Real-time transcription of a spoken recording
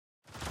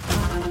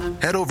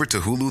Head over to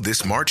Hulu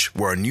this March,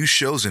 where our new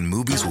shows and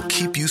movies will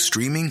keep you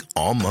streaming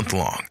all month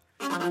long.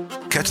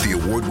 Catch the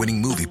award-winning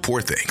movie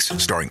Poor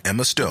Things, starring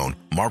Emma Stone,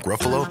 Mark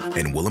Ruffalo,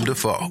 and Willem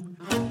Dafoe.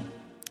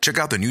 Check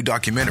out the new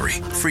documentary,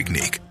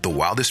 Freaknik, The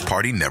Wildest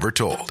Party Never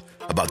Told,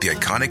 about the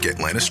iconic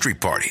Atlanta Street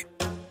Party.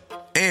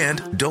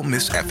 And don't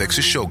miss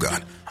FX's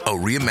Shogun, a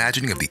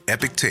reimagining of the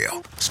epic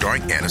tale,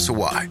 starring Anna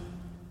Sawai.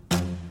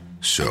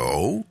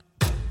 So,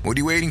 what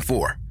are you waiting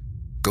for?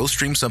 Go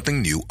stream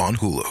something new on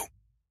Hulu.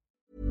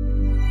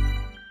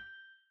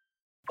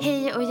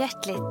 Hej och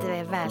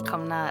hjärtligt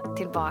välkomna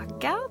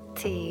tillbaka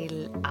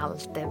till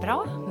Allt är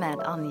bra med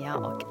Anja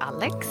och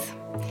Alex.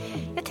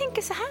 Jag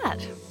tänker så här,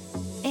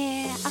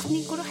 att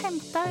ni går och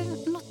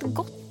hämtar något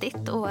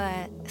gottigt och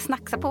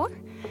snacksar på.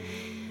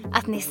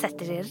 Att ni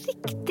sätter er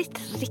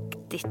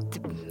riktigt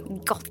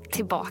gott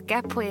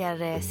tillbaka på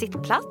er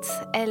sittplats.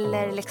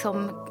 Eller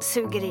liksom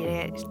suger i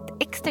er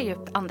ett extra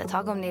djupt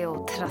andetag om ni är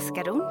och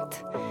traskar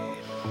runt.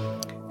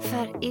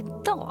 För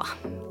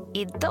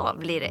idag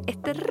blir det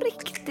ett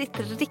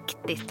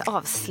riktigt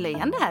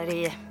avslöjande här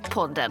i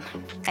podden.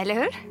 Eller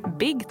hur?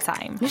 Big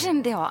time. Nu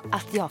kände jag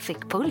att jag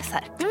fick puls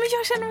här. Men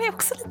jag känner mig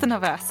också lite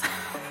nervös.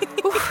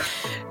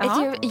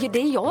 Det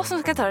är jag som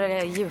ska ta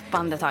det djupa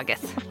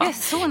andetaget. Jag är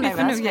så nervös.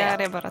 Vi får nog göra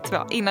det bara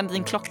två. Innan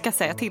din klocka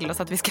säger till oss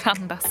att vi ska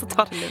andas, så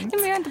ta det lugnt. Ja,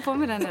 men jag är inte på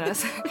med den där.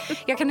 Alltså.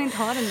 Jag kan inte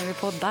ha den när vi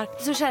poddar.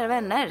 Så kära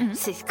vänner,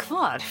 sitt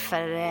kvar.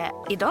 För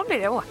idag blir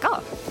det åka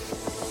av.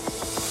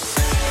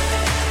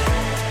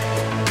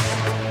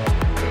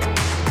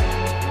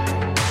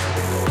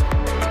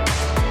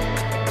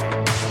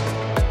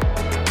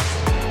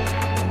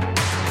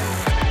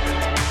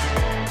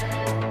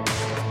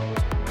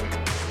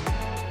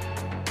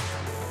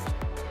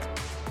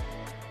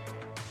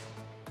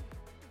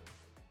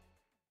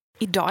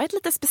 Idag är ett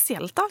lite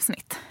speciellt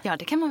avsnitt. Ja,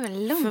 det kan man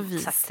väl lugnt För vi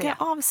ska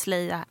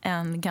avslöja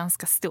en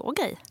ganska stor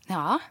grej.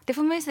 Ja, det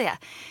får man ju säga.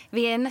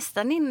 Vi är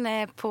nästan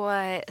inne på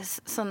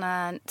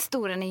såna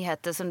stora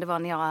nyheter som det var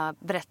när jag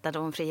berättade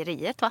om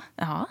frieriet, va?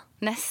 Ja.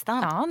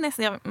 Nästan. Ja,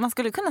 nästan. Ja, man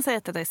skulle kunna säga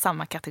att det är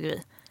samma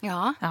kategori.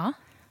 Ja. Ja.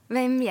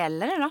 Vem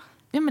gäller det då?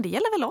 Ja, men det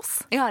gäller väl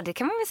oss. Ja, det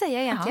kan man väl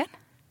säga egentligen.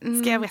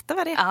 Ja. Ska jag berätta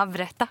vad det är? Ja,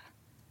 berätta.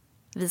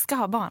 Vi ska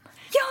ha barn.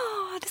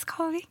 Ja, det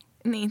ska vi.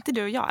 Nej, inte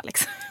du och jag,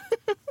 Alex.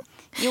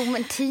 Jo,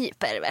 men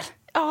typ är det väl.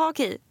 Ja,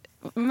 okej.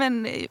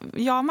 Men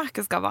jag och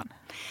Marcus ska ha barn.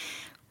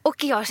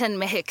 Och jag känner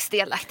mig högst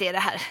delaktig i det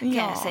här, kan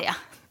jag säga.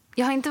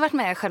 Jag har inte varit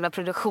med i själva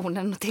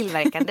produktionen och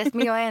tillverkandet,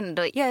 men jag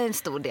är en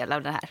stor del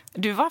av det här.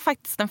 Du var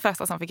faktiskt den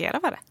första som fick reda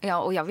på det. Ja,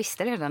 och jag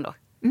visste det redan då.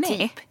 Nej,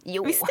 typ.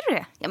 Jo. Visste du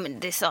det? Ja, men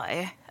det sa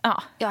jag.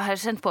 Ja. Jag har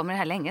känt på mig det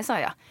här länge, sa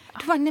jag.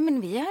 Du bara, nej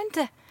men vi har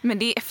inte... Men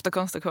det är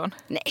efterkonstruktion.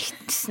 Nej,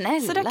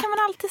 snälla. Så det kan man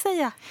alltid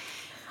säga.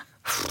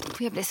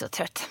 Jag blir så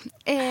trött.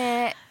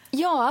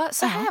 Ja,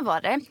 så här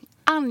var det.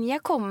 Anja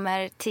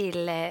kommer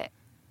till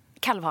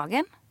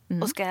Kalvhagen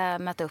och ska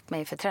möta upp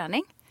mig för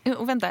träning.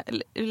 Och vänta,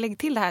 lägg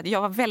till det här.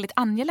 Jag var väldigt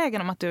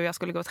angelägen om att du och jag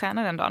skulle gå och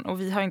träna den dagen.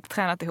 Och vi har inte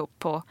tränat ihop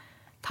på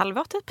ett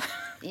halvår typ.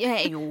 Ja,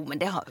 jo, men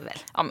det har vi väl.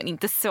 Ja, men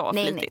inte så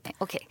flitigt. Nej,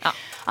 okej.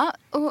 Ja,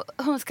 och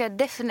hon ska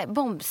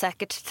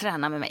bombsäkert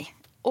träna med mig.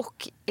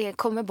 Och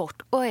kommer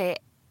bort och är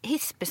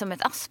hispig som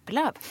ett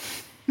asplöv.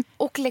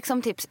 Och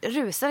liksom typ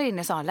rusar in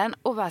i salen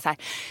och bara så här,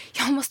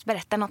 jag måste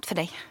berätta något för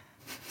dig.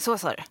 Så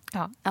sa du.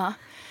 Ja.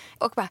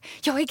 Och bara,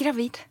 jag är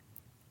gravid.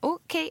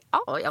 Okej,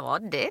 jag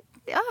hade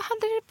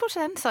det på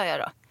sen, sa jag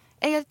då.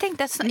 Jag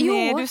tänkte att...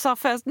 Nej, du sa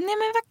först, nej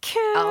men vad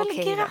kul,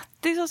 okej,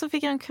 grattis. Och så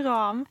fick jag en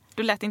kram.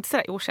 Du lät inte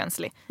sådär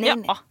okänslig.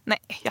 Nej. Nej,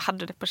 jag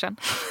hade det på känn.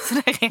 Så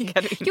där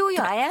reagade du inte. Jo,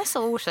 jag är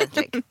så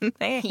okänslig.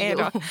 Nej,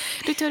 då.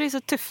 Du tror det är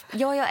så tuff.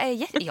 Ja, jag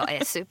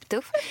är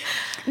supertuff.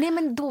 Nej,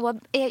 men då...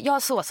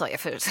 så sa jag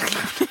först.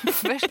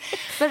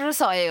 För då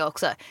sa jag ju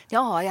också,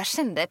 jag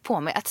kände på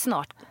mig att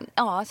snart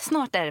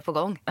är det på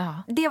gång.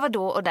 Ja. Det var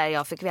då och där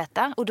jag fick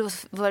veta. Och då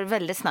var det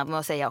väldigt snabb med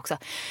att säga också,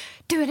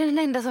 du är den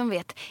enda som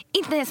vet.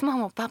 Inte ens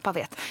mamma och pappa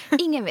vet.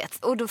 Ingen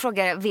vet. Och då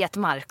frågade jag, vet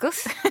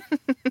Marcus?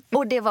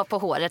 Och det var på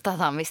håret att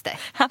han visste.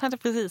 Han hade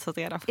precis fått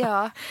reda på.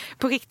 Ja.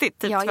 På riktigt,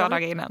 typ 2 dagar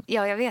innan.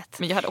 Ja, jag vet.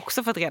 Men jag hade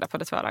också fått reda på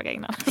det 2 dagar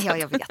innan. Ja,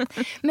 jag vet.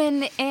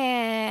 Men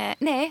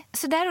nej,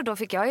 så där och då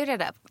fick jag ju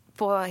reda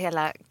på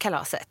hela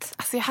kalaset.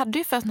 Alltså jag hade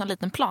ju först någon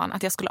liten plan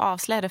att jag skulle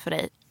avslöja det för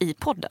dig i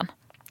podden.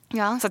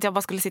 Ja. Så att jag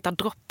bara skulle sitta och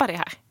droppa det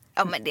här.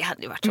 Ja, men det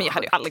hade ju varit så. Men jag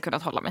hade ju aldrig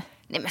kunnat hålla mig.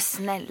 Nej, men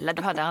snälla,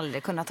 du hade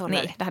aldrig kunnat hålla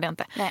dig. Nej, det hade jag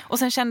inte. Nej. Och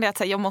sen kände jag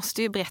att jag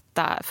måste ju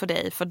berätta för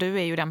dig, för du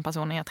är ju den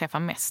personen jag träffar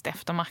mest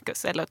efter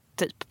Marcus. Eller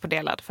typ på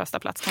delad första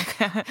plats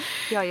kanske.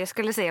 Ja, jag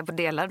skulle säga på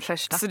delad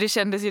första. Så det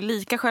kändes ju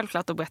lika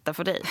självklart att berätta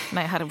för dig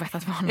när jag hade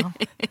berättat för honom.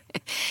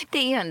 Det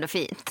är ju ändå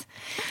fint.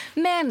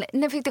 Men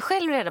när fick du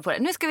själv reda på det?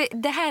 Nu ska vi,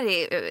 det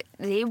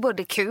är ju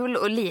både kul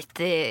och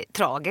lite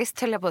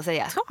tragiskt, höll jag på att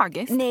säga.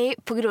 Tragiskt? Nej,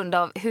 på grund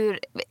av hur...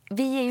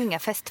 Vi är ju inga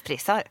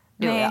festprissar,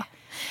 du och jag.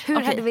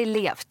 Hur hade vi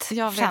levt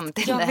fram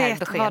till det här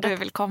beskedet?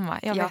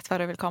 Jag vet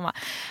vad du vill komma.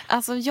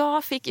 Alltså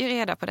jag fick ju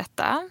reda på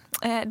detta.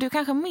 Du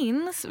kanske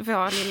minns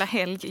vår lilla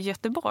helg i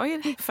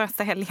Göteborg,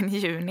 första helgen i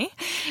juni.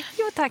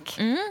 Jo, tack.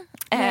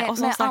 Och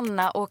som med sagt,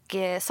 Anna och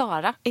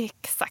Sara.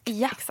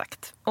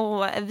 Exakt.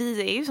 Och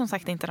vi är ju som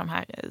sagt inte de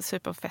här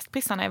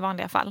superfestprissarna i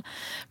vanliga fall.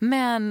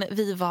 Men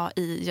vi var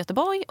i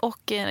Göteborg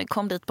och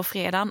kom dit på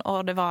fredagen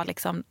och det var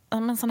liksom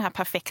en sån här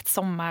perfekt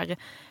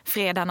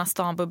sommarfredag när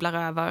stan bubblar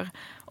över.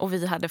 Och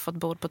vi hade fått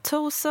bord på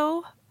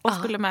Toso och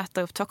skulle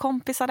möta upp 2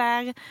 kompisar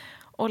där.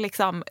 Och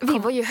liksom, vi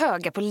var ju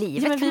höga på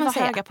livet, men kan man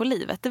säga. Vi var höga på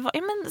livet. Det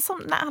var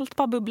som när allt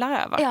bara bubblar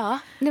över. Ja,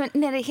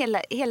 när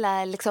det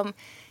hela liksom...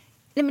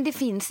 Nej, men det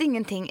finns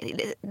ingenting.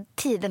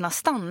 Tiden har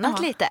stannat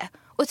lite.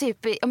 Och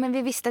typ, men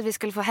vi visste att vi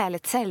skulle få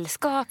härligt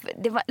sällskap.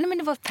 Det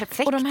var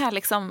perfekt. Och de här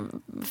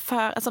liksom,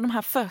 de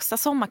här första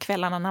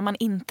sommarkvällarna när man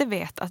inte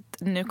vet att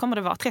nu kommer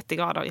det vara 30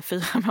 grader i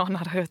 4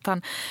 månader.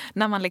 Utan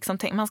när man liksom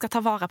man ska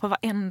ta vara på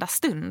varenda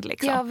stund.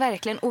 Liksom. Ja,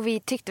 verkligen. Och vi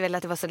tyckte väl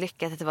att det var så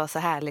lyckat att det var så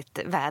härligt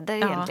väder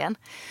egentligen.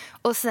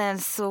 Och sen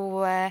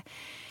så...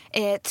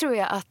 tror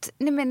jag att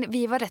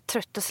vi var rätt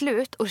trött och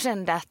slut och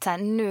kände att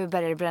nu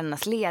börjar det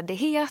brännas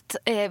ledighet.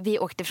 Vi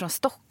åkte från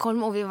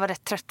Stockholm och vi var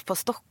rätt trött på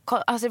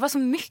Stockholm. Alltså det var så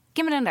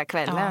mycket med den där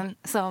kvällen.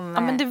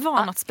 Men det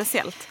var något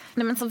speciellt.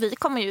 Så vi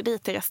kommer ju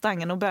dit till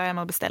restaurangen och började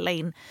med att beställa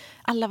in.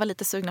 Alla var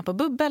lite sugna på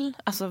bubbel.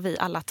 Alltså vi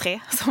alla 3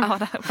 som var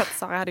där. För att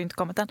Sara hade ju inte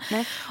kommit än.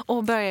 Nej.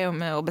 Och började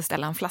med att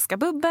beställa en flaska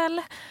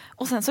bubbel.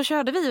 Och sen så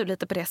körde vi ju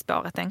lite på det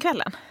spåret den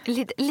kvällen.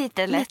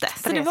 Lite lätt.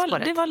 Så det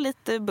var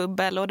lite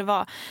bubbel och det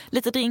var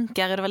lite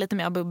drinkar och det var lite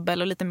mer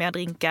bubbel och lite mer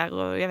drinkar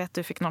och jag vet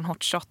du fick någon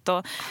hot shot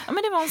och men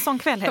det var en sån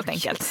kväll helt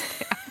enkelt.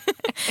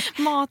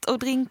 Mat och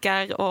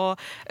drinkar och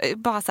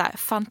bara så här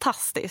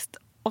fantastiskt.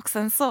 Och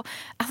sen så,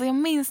 alltså jag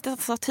minns det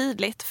så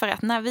tydligt för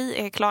att när vi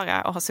är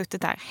klara och har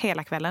suttit där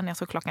hela kvällen, jag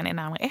tror klockan är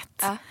närmare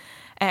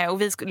 1.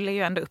 Och vi skulle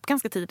ju ändå upp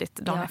ganska tidigt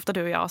dagen efter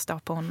du och jag står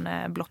på en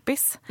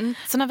bloppis.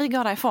 Så när vi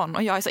går därifrån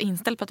och jag är så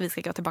inställd på att vi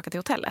ska gå tillbaka till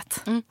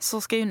hotellet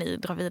så ska ju ni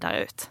dra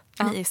vidare ut.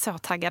 Ni är så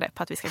taggade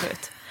på att vi ska gå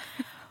ut.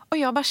 Och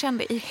jag bara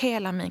kände i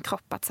hela min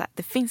kropp att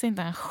det finns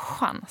inte en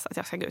chans att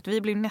jag ska gå ut.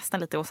 Vi blev nästan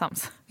lite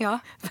osams. Ja.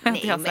 Men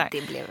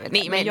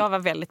jag var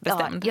väldigt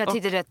bestämd. Jag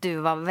tyckte att du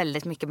var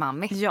väldigt mycket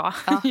mammi. Ja,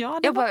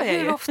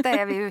 hur ofta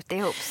är vi ute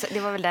ihop? Så det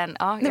var väl den.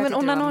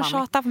 Och när någon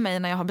tjatar på mig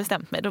när jag har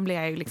bestämt mig, då blir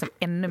jag ju liksom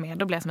ännu mer.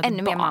 Då blir jag som ett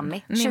barn. Mer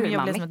mammi.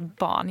 Jag blir som ett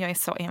barn. Jag är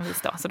så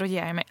envis då. Så då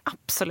ger jag mig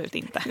absolut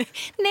inte.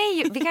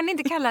 Nej, vi kan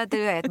inte kalla att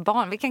du är ett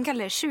barn. Vi kan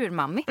kalla det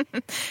tjurmammi.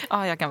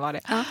 Ja, jag kan vara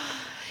det. Ja.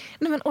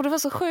 Och det var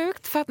så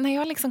sjukt för att när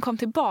jag liksom kom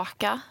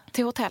tillbaka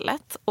till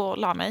hotellet och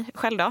la mig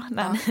själv då,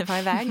 när ni var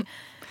iväg.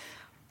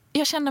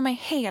 Jag kände mig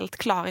helt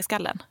klar i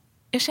skallen.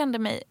 Jag kände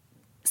mig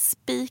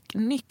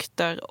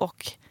spiknykter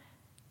och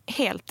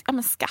helt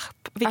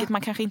skarp. Vilket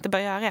man kanske inte bör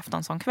göra efter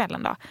en sån kväll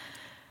ändå.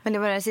 Men det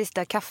var den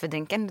sista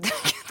kaffedrinken.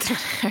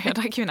 Jag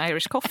drack ju en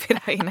Irish coffee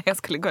där innan jag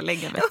skulle gå och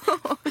lägga mig.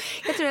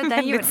 Jag tror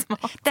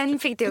att den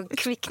fick dig att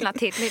kvickna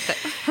till lite.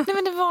 Nej,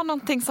 men det var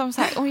någonting som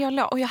så här,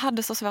 och jag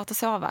hade så svårt att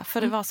sova.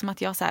 För det var som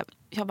att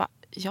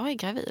jag är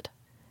gravid.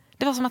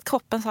 Det var som att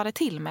kroppen sa det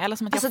till mig. Eller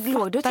som att jag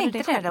låg du och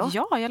tänkte det då?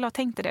 Ja, jag låg och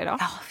tänkte det då.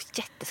 Ja,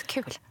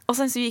 jättekul. Och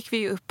sen så gick vi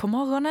ju upp på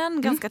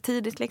morgonen ganska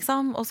tidigt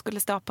liksom. Och skulle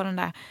stå på den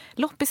där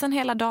loppisen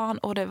hela dagen.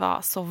 Och det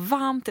var så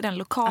varmt i den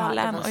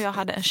lokalen. Och jag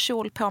hade en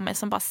kjol på mig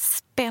som bara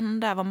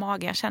spände över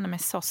magen. Jag kände mig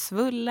så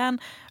svullen.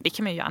 Det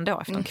kan man ju göra ändå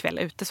efter en kväll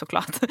ute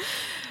såklart.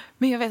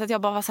 Men jag vet att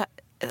jag bara var så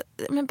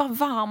här, bara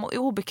varm och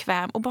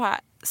obekväm. Och bara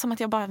som att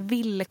jag bara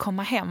ville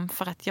komma hem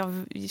för att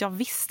jag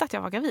visste att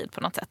jag var gravid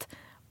på något sätt.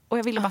 Och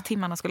jag ville bara att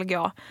timmarna skulle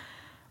gå.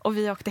 Och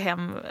vi åkte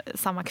hem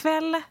samma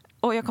kväll.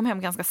 Och jag kom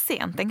hem ganska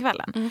sent den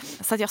kvällen.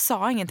 Så att jag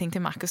sa ingenting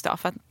till Marcus då.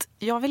 För att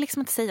jag vill liksom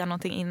inte säga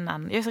någonting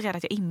innan. Jag är så rädd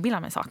att jag inbillar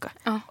mig saker.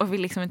 Och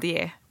vill liksom inte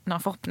ge några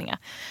förhoppningar.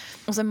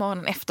 Och sen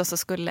morgonen efter så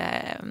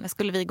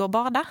skulle vi gå och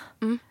bada.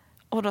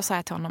 Och då sa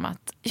jag till honom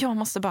att jag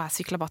måste bara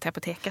cykla bort till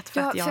apoteket.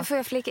 För får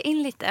jag flika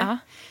in lite?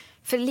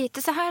 För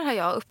lite så här har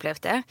jag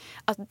upplevt det.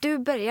 Att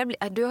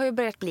du har ju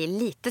börjat bli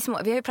lite små.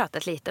 Vi har ju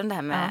pratat lite om det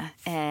här med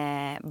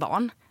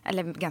barn.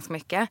 Eller ganska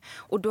mycket.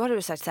 Och då har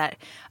du sagt så här,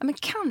 men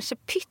kanske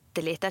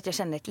pyttelite att jag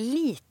känner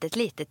ett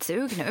litet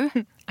sug nu.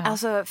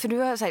 Alltså, för du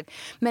har sagt,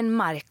 men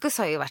Marcus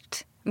har ju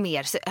varit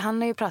mer,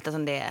 han har ju pratat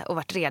om det och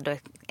varit redo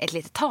ett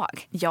litet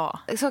tag. Ja.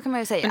 Så kan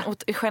man ju säga. Men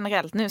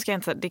generellt, nu ska jag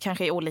inte, det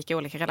kanske är olika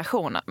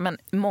relationer. Men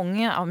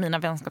många av mina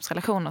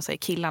vänskapsrelationer så är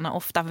killarna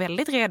ofta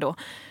väldigt redo.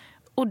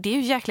 Och det är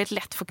ju jäkligt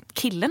lätt för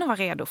killen att vara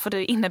redo. För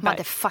det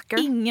innebär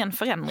ingen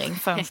förändring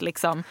förrän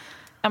liksom,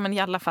 i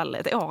alla fall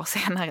ett år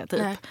senare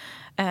typ.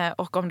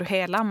 Och om du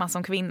helammar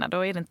som kvinna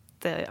då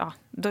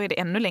är det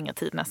ännu längre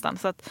tid nästan.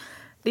 Så att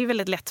det är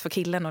väldigt lätt för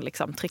killen att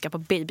liksom trycka på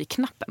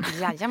babyknappen.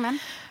 Jajamän.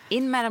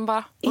 In med den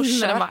bara.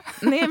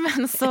 Nej,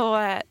 men så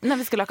när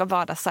vi skulle åka och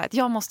bada så att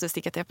jag måste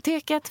sticka till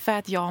apoteket för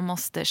att jag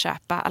måste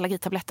köpa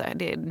allergitabletter.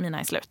 Det är mina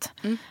är slut.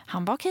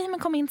 Han bara okej, men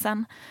kom in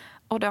sen.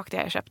 Och då åkte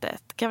jag och köpte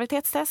ett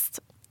graviditetstest.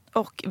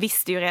 Och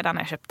visste ju redan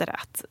när jag köpte det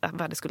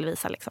vad det skulle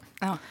visa liksom.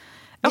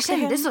 Det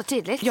kändes så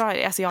tydligt.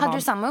 Ja, alltså Hade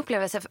du samma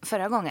upplevelse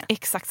förra gången?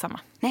 Exakt samma.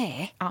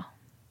 Nej. Ja.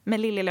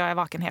 Men Lilly låg jag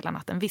vaken hela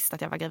natten, visste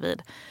att jag var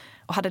gravid.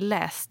 Och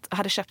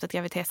hade köpt ett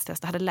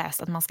graviditetstest och hade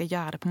läst att man ska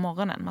göra det på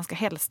morgonen. Man ska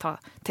helst ta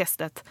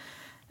testet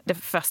det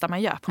första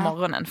man gör på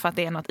morgonen. För att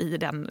det är något i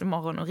den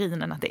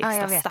morgonurinen att det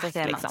är extra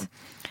starkt. Liksom.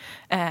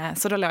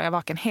 Så då låg jag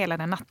vaken hela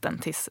den natten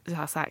tills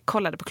jag så här,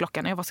 kollade på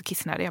klockan. Och jag var så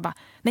kissnödig. Jag bara,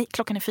 nej,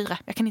 klockan är 4.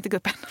 Jag kan inte gå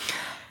upp än.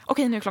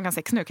 Okej, nu är klockan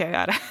 6. Nu kan jag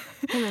göra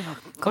det.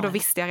 Och då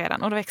visste jag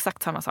redan. Och det var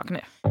exakt samma sak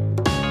nu.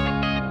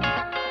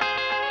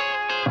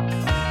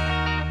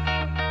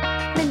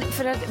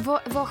 För att,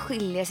 vad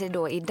skiljer sig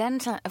då i den?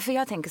 För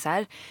jag tänker så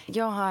här,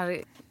 jag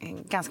har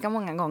ganska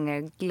många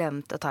gånger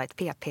glömt att ta ett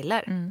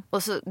p-piller.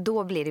 Och så,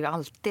 då blir det ju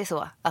alltid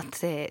så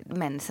att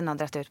mensen har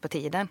dragit ut på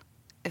tiden.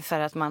 För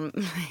att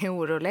man är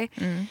orolig.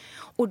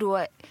 Och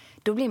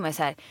då blir man ju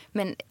så här,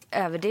 men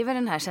överdriver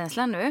den här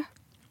känslan nu?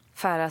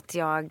 För att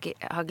jag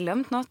har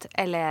glömt något?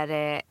 Eller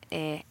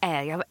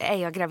är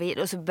jag gravid?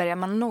 Och så börjar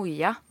man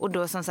noja. Och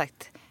då som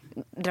sagt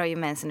drar ju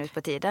mensen ut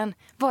på tiden.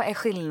 Vad är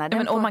skillnaden?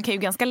 Ja, men, och man kan ju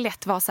ganska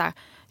lätt vara så här,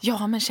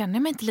 ja men känner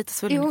jag mig inte lite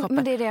svullen i kroppen?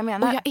 Men det är det jag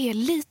menar. Och jag är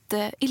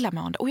lite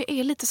illamående och jag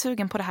är lite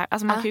sugen på det här.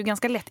 Alltså man kan ju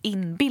ganska lätt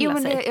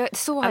inbilla sig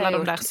så har alla jag de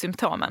gjort. där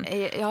symptomen.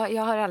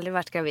 Jag har aldrig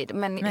varit gravid,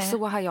 men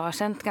så har jag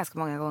känt ganska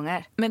många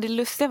gånger. Men det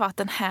lustiga var att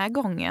den här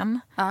gången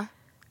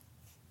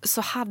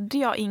så hade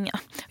jag inga...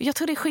 Jag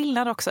tror det är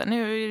skillnad också.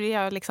 Nu är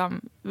jag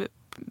liksom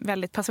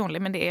väldigt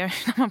personlig, men det är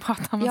när man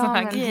pratar om sån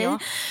här grej. Ja.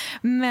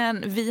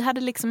 Men vi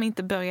hade liksom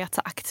inte börjat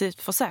så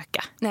aktivt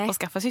försöka att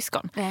skaffa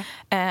syskon.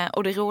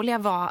 Och det roliga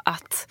var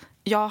att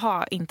jag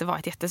har inte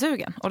varit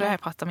jättesugen. Och det har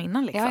jag pratat om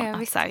innan. Liksom.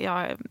 Att så här,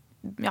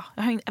 jag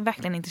har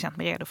verkligen inte känt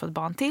mig redo för ett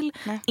barn till.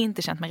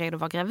 Inte känt mig redo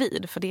att vara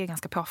gravid. För det är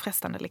ganska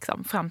påfrestande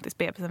liksom, fram tills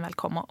bebisen väl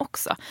kommer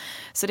också.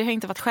 Så det har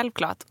inte varit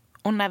självklart.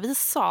 Och när vi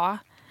sa...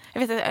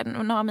 Jag vet att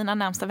några av mina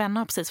närmsta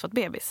vänner har precis fått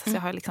bebis. Så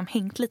jag har liksom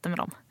hängt lite med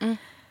dem.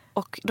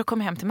 Och då kom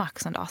jag hem till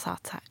Marcus en dag och sa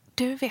att så här,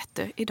 du vet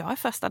du, idag är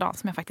första dagen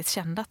som jag faktiskt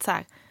kände att så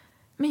här,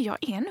 men jag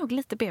är nog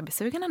lite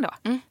bebissugen ändå.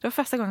 Det var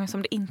första gången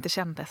som det inte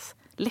kändes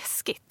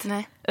läskigt.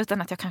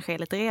 Utan att jag kanske är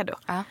lite redo.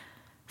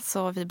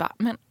 Så vi bara,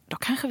 men då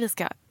kanske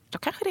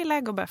det är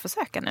läge att börja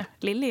försöka nu.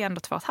 Lilly är ändå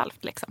 2,5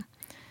 liksom.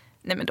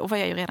 Nej men då var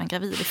jag ju redan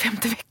gravid i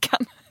 5:e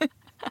veckan.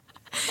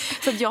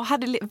 Så att jag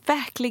hade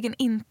verkligen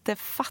inte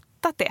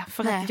fattat det.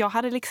 För att jag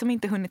hade liksom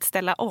inte hunnit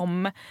ställa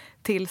om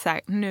till så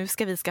här, nu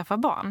ska vi skaffa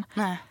barn.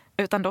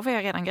 Utan då var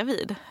jag redan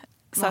gravid.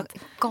 Så att,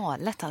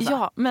 galet alltså.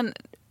 Ja, men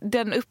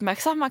den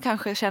uppmärksamma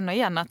kanske känner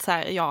igen att så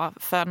här, jag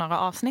för några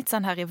avsnitt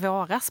sen här i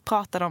våras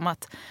pratade om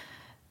att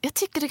jag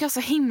tycker det går så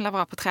himla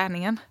bra på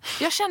träningen.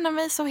 Jag känner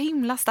mig så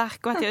himla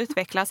stark och att jag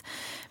utvecklas.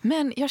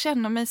 Men jag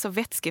känner mig så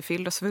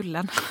vätskefylld och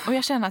svullen. Och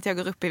jag känner att jag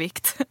går upp i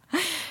vikt.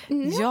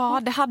 Ja,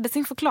 det hade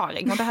sin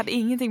förklaring. Och det hade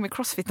ingenting med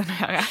crossfiten att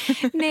göra.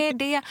 Nej,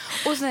 det.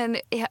 Och sen,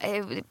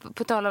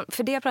 på tal om,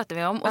 för det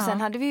pratade vi om. Och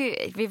sen hade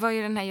vi var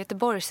ju den här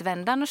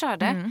Göteborgsvändan och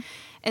körde.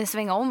 En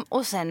sväng om.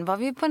 Och sen var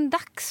vi på en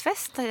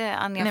dagsfest,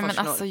 Anja. Nej, men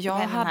alltså jag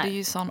hade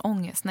ju sån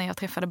ångest när jag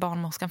träffade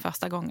barnmorskan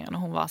första gången.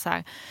 Och hon var så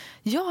här,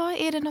 ja,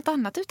 är det något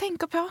annat du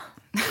tänker på?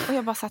 Och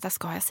jag bara sa att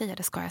ska jag säga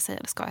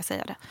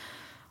det?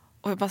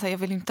 Och jag bara sa, jag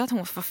vill inte att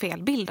hon får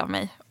fel bild av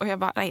mig. Och jag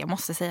bara, nej, jag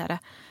måste säga det.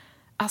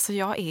 Alltså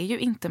jag är ju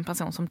inte en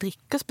person som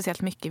dricker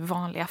speciellt mycket i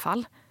vanliga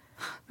fall.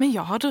 Men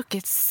jag har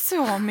druckit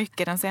så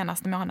mycket den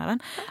senaste månaden.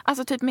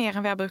 Alltså typ mer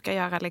än vad jag brukar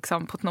göra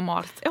liksom på ett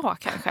normalt år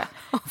kanske.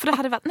 För det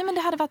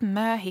hade varit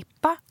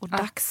möhippa och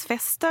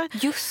dagsfester.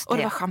 Just det. Och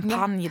det var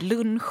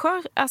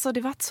champagneluncher. Alltså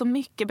det var så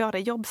mycket både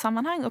i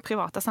jobbsammanhang och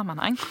privata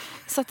sammanhang.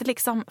 Så att det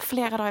liksom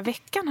flera dagar i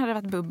veckan hade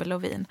det varit bubbel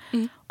och vin.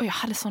 Och jag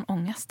hade sån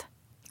ångest.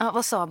 Ja,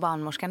 vad sa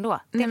barnmorskan då?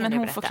 Nej, men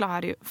hon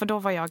förklarade ju, för då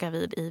var jag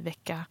gravid i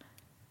vecka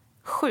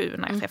 7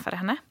 när jag träffade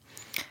henne.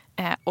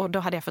 Och då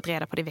hade jag fått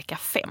reda på det i vecka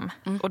 5.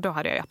 Och då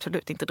hade jag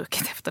absolut inte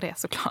druckit efter det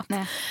såklart.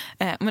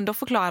 Men då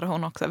förklarade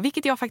hon också,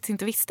 vilket jag faktiskt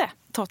inte visste,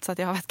 trots att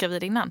jag har varit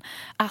gravid innan,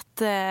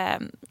 att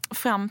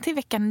fram till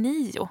vecka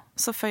 9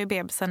 så får ju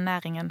bebisen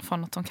näringen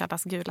från något som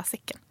kallas gula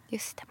säcken.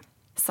 Just det.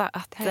 Så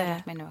att, det har jag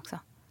lärt mig nu också.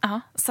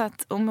 Ja, så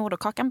att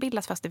moderkakan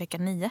bildas först i vecka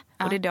 9.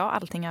 Och det är då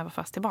allting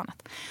överförs till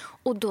barnet.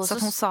 Och då så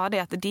att hon sa det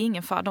att det är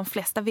ingen fara. De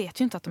flesta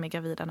vet ju inte att de är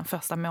gravida den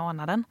första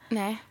månaden.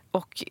 Nej.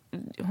 Och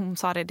hon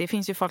sa det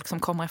finns ju folk som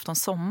kommer efter en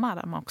sommar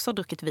där man också har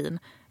druckit vin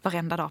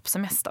varenda dag på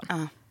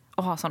semestern.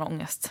 Och har sån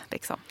ångest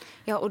liksom.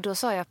 Ja, och då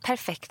sa jag,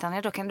 perfekt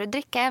Anja, då kan du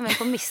dricka även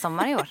på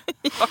midsommar i år.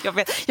 Ja, jag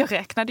vet. Jag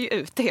räknade ju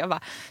ut det. Jag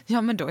bara,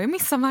 ja men då är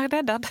midsommar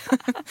räddad.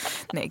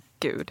 Nej,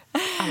 gud.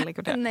 Aldrig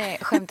går det. Nej,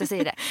 skämt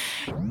åsido.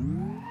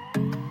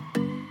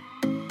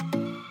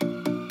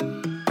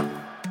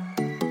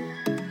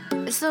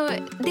 Så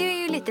det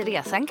är ju lite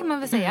resan kan man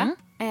väl säga.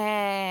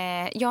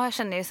 Jag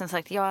känner ju som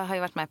sagt, jag har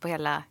ju varit med på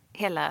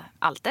hela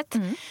alltet.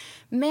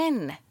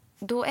 Men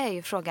då är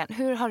ju frågan,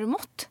 hur har du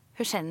mått?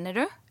 Hur känner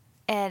du?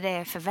 Är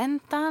det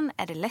förväntan?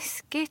 Är det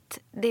läskigt?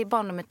 Det är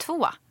barn nummer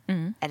 2.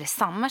 Är det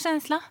samma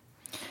känsla?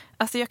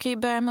 Alltså jag kan ju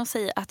börja med att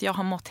säga att jag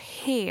har mått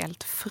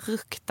helt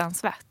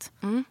fruktansvärt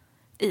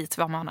i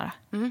 2 månader.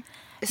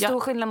 Stor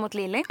skillnad mot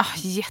Lilly? Ja,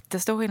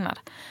 jättestor skillnad.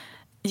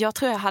 Jag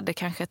tror jag hade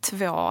kanske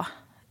två,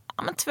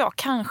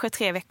 kanske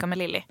 3 veckor med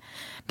Lilly.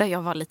 Där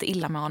jag var lite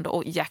illamående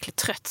och jäkligt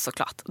trött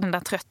såklart. Den där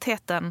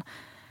tröttheten,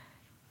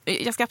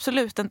 jag ska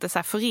absolut inte så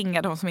här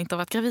förringa de som inte har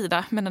varit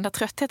gravida, men den där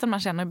tröttheten man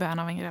känner i början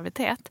av en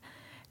graviditet,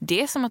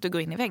 det är som att du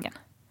går in i väggen.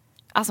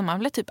 Alltså man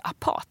blir typ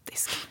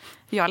apatisk.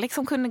 Jag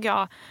liksom kunde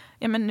gå,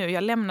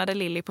 jag lämnade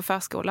Lilly på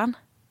förskolan,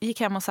 gick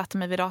hem och satte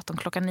mig vid datorn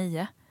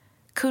 9:00.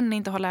 Kunde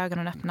inte hålla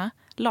ögonen öppna,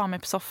 la mig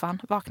på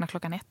soffan, vaknade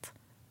 1:00.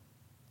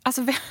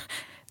 Alltså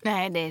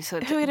nej, det är så...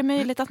 hur är det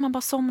möjligt att man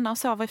bara somnar och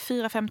sover i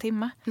 4-5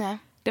 timmar? Nej.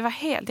 Det var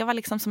jag var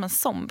liksom som en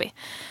zombie.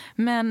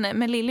 Men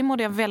med Lilly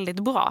mådde jag väldigt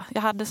bra.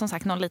 Jag hade som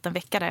sagt någon liten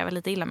vecka där jag var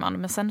lite illamående,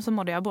 men sen så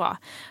mådde jag bra.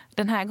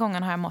 Den här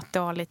gången har jag mått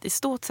dåligt i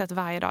stort sett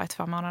varje dag i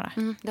 2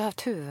 månader. Du har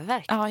haft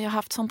huvudvärk? Ja, jag har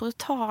haft sån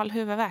brutal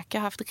huvudvärk.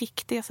 Jag har haft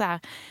riktig så här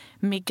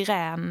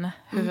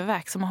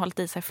migrän-huvudvärk som har hållit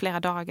i sig flera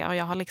dagar. Och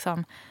jag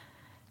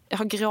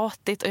har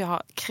gråtit och jag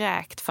har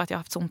kräkt för att jag har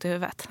haft så ont i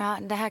huvudet. Ja,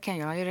 det här kan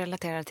jag ju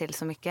relatera till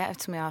så mycket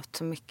eftersom jag har haft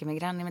så mycket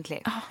migrän i mitt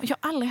liv. Ja, jag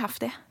har aldrig haft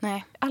det.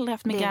 Nej. Aldrig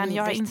haft migrän.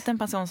 Jag är inte en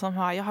person som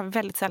jag har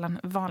väldigt sällan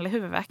vanlig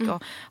huvudvärk.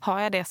 Och har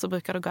jag det så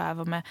brukar det gå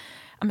över med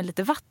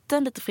lite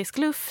vatten, lite frisk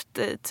luft,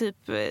 typ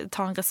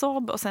ta en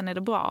Resorb och sen är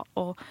det bra.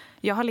 Och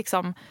jag har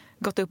liksom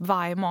gått upp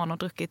varje morgon och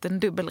druckit en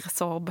dubbel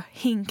Resorb,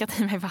 hinkat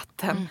i mig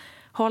vatten.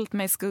 Hållit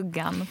mig i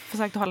skuggan,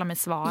 försökt hålla mig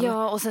sval.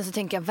 Ja, och sen så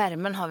tänker jag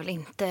värmen har väl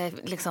inte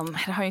liksom...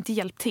 Det har ju inte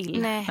hjälpt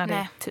till när det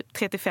är typ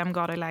 35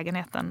 grader i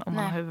lägenheten och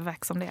man har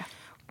huvudvärk som det.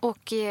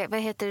 Och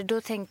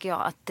då tänker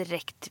jag att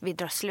direkt vi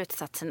drar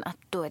slutsatsen att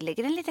då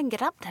ligger en liten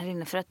grabb där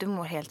inne för att du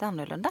mår helt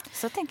annorlunda.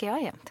 Så tänker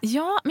jag jämt.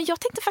 Ja, men jag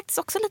tänkte faktiskt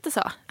också lite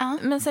så.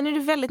 Men sen är det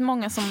väldigt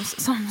många som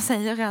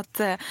säger att,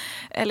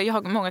 eller jag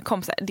har många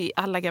kompisar,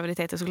 alla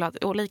graviditeter är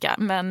såklart olika,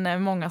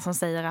 men många som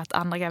säger att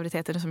andra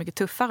graviditeter är så mycket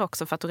tuffare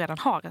också för att du redan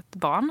har ett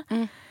barn.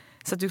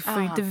 Så att du får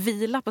ju inte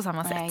vila på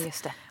samma sätt. Nej,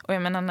 just det. Och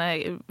jag menar,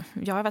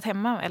 vi har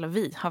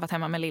varit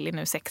hemma med Lilly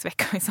nu 6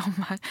 veckor i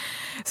sommar.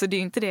 Så det är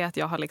ju inte det att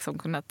jag har liksom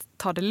kunnat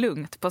ta det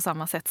lugnt på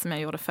samma sätt som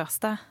jag gjorde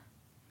första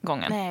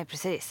gången. Nej,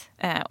 precis.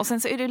 Och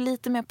sen så är det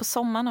lite mer på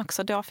sommaren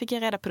också. Då fick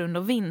jag reda på det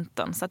under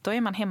vintern. Så att då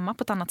är man hemma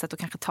på ett annat sätt och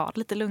kanske tar det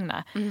lite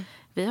lugnare.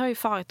 Vi har ju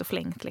farit och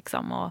flängt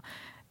liksom. Och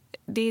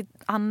det är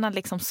ett annat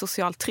liksom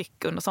socialt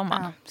tryck under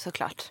sommaren. Ja,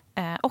 såklart.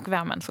 Och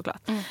värmen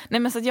såklart. Nej,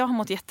 men så att jag har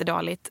mått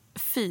jättedåligt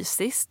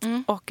fysiskt.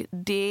 Och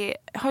det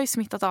har ju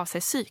smittat av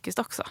sig psykiskt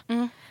också.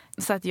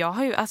 Så att jag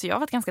har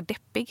varit ganska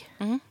deppig.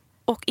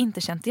 Och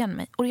inte känt igen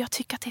mig. Och jag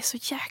tycker att det är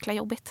så jäkla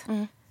jobbigt.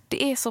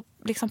 Det är så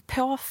liksom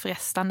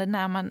påfrestande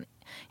när man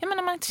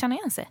inte känner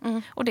igen sig.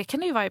 Och det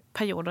kan ju vara i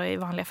perioder i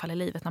vanliga fall i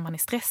livet när man är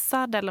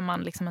stressad eller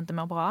man liksom inte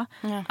mår bra.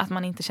 Att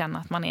man inte känner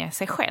att man är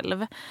sig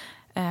själv.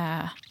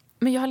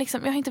 Men jag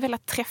har inte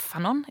velat träffa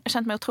någon. Jag har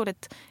känt mig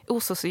otroligt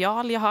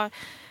osocial. Jag har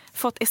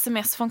fått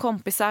sms från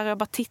kompisar och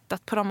bara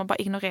tittat på dem och bara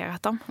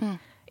ignorerat dem.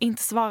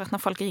 Inte svarat när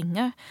folk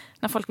ringer.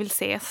 När folk vill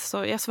ses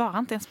så jag svarar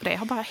inte ens på det. Jag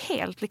har bara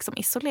helt liksom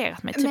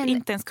isolerat mig.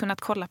 Inte ens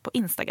kunnat kolla på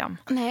Instagram.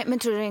 Nej, men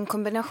tror du det är en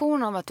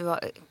kombination av att du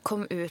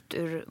kom ut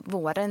ur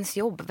vårens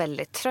jobb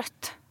väldigt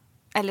trött?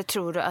 Eller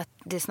tror du att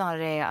det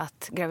snarare är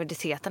att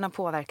graviditeten har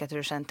påverkat hur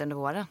du känt under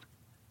våren?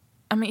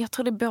 Men jag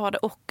tror det är både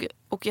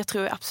och jag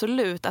tror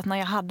absolut att när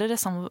jag hade det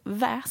som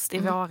värst i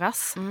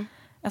våras,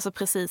 alltså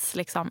precis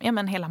liksom,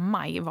 hela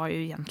maj var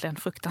ju egentligen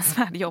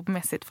fruktansvärt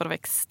jobbmässigt för det var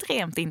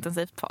extremt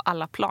intensivt på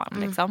alla plan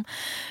liksom.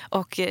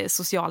 Och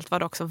socialt var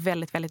det också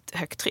väldigt, väldigt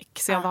högt tryck.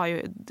 Så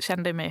jag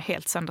kände mig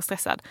helt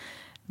sönderstressad.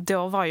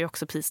 Då var ju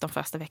också precis de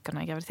första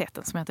veckorna i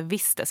graviditeten som jag inte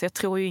visste. Så jag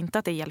tror ju inte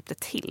att det hjälpte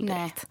till direkt.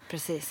 Nej,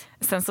 precis.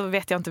 Sen så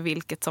vet jag inte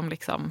vilket som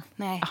liksom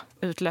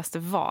utlöste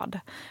vad.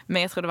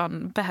 Men jag tror det var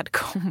en bad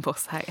combo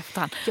så här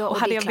efterhand. Ja, och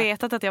hade jag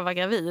vetat att jag var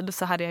gravid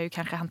så hade jag ju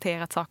kanske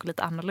hanterat saker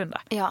lite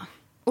annorlunda. Ja,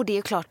 och det är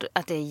ju klart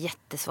att det är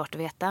jättesvart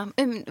att veta.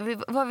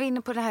 Var vi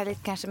inne på det här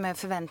lite kanske med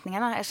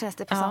förväntningarna? Känns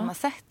det på samma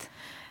sätt?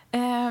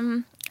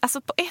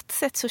 Alltså på ett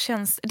sätt så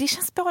känns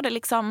både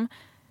liksom...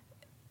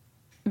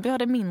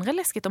 både mindre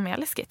läskigt och mer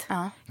läskigt.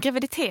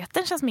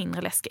 Graviditeten känns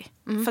mindre läskig.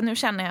 För nu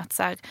känner jag att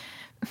så här,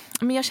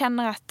 men jag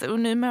känner att, och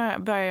nu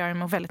börjar jag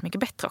må väldigt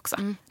mycket bättre också.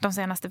 De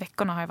senaste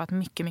veckorna har jag varit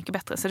mycket, mycket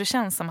bättre. Så det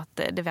känns som att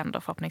det vänder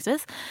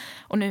förhoppningsvis.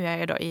 Och nu är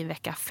jag då i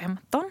vecka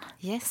 15.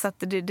 Så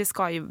att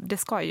det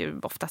ska ju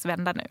oftast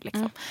vända nu.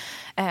 Liksom.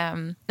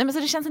 Men så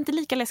det känns inte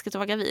lika läskigt att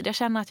vara gravid. Jag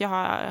känner att jag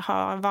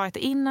har varit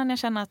innan. Jag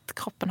känner att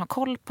kroppen har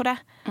koll på det.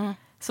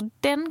 Så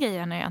den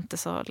grejen är jag inte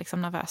så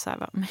liksom nervös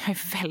över. Men jag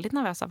är väldigt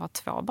nervös över att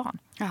ha 2 barn.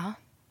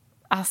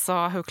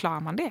 Alltså, hur klarar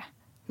man det?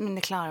 Men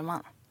det klarar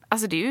man.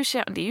 Alltså, det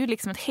är ju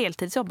liksom ett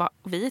heltidsjobb.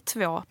 Vi är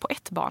 2 på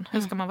 1 barn.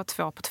 Hur ska man vara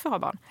 2 på 2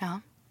 barn?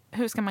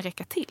 Hur ska man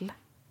räcka till?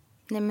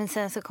 Nej, men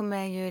sen så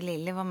kommer ju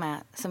Lilly vara med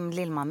som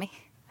lillmammi.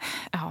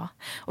 Ja,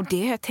 och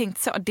det har jag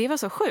tänkt så. Det var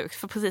så sjukt.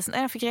 För precis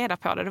när jag fick reda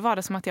på det var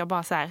det som att jag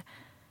bara så här...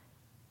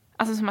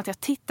 Alltså som att jag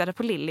tittade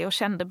på Lilly och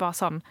kände bara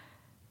sån...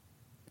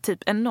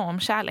 typ enorm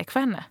kärlek för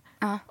henne.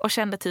 Och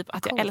kände typ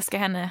att jag älskar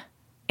henne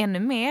ännu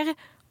mer.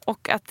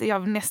 Och att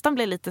jag nästan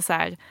blev lite så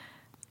här... Nej,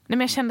 men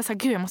jag kände så här,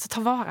 gud jag måste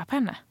ta vara på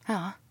henne.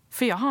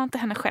 För jag har inte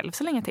henne själv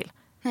så länge till.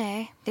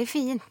 Nej, det är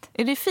fint.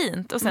 Det är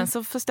fint. Och sen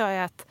så förstår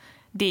jag att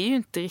det är ju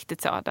inte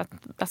riktigt så att,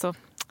 alltså,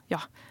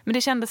 ja. Men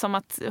det kändes som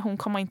att hon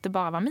kommer inte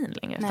bara vara min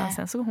längre, utan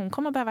sen så hon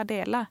kommer behöva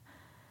dela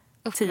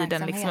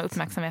tiden liksom, och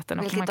uppmärksamheten,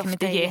 och man kan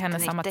inte ge henne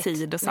samma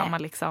tid och samma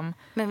liksom.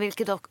 Men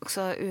vilket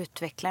också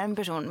utvecklar en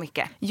person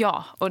mycket.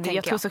 Ja, och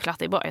jag tror såklart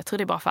det är bra. Jag tror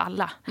det är bra för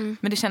alla.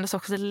 Men det kändes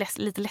också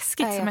lite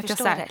läskigt. Ja, jag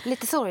förstår det.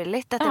 Lite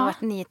sorgligt att det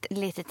var ett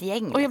litet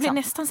gäng. Och jag blev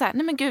nästan så här,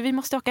 nej men gud, vi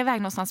måste åka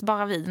iväg någonstans,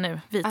 bara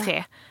vi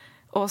tre.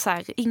 Och så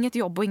här, inget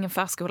jobb och ingen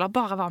förskola,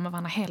 bara vara med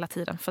varandra hela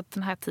tiden, för att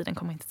den här tiden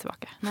kommer inte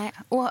tillbaka. Nej.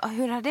 Och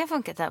hur har det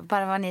funkat då?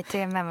 Bara var ni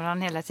tre med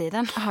varandra hela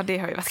tiden? Ja, det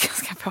har ju varit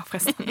ganska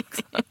påfrestande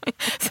också.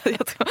 Så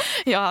jag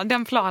tror,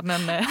 den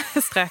planen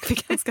strök vi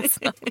ganska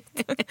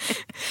snabbt.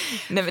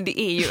 Nej, men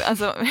det är ju,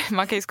 alltså,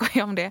 man kan ju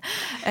skoja om det.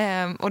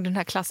 Och den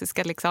här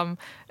klassiska liksom,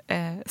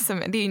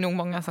 det är ju nog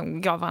många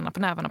som gav varandra på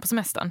nerverna på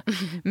semestern.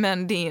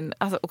 Men det är,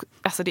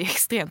 alltså det är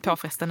extremt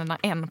påfrestande när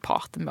en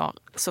part mår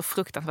så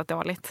fruktansvärt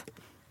dåligt.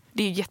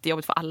 Det är ju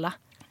jättejobbigt för alla.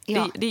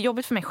 Ja. Det är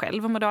jobbigt för mig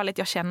själv att må dåligt.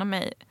 Jag känner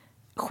mig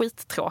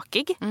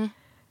skittråkig.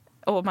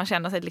 Och man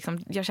känner sig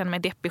liksom, jag känner mig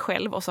deppig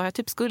själv. Och så har jag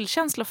typ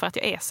skuldkänslor för att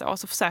jag är så. Och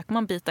så försöker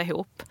man bita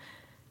ihop.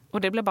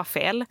 Och det blir bara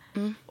fel.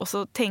 Och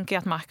så tänker jag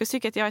att Marcus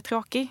tycker att jag är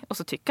tråkig. Och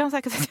så tycker han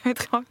säkert att jag är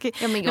tråkig.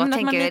 Ja, men jag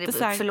tänker,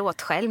 så här,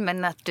 förlåt själv,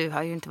 men att du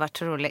har ju inte varit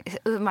så rolig.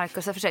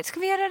 Marcus har försökt, ska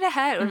vi göra det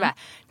här? Och du bara,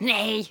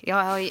 nej,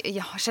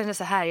 jag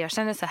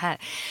känner så här.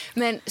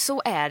 Men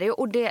så är det ju.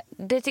 Och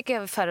det tycker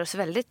jag för oss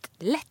väldigt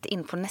lätt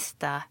in på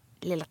nästa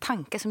lilla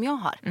tanke som jag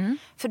har.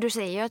 För du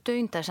säger ju att du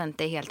inte har känt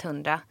dig helt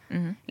 100.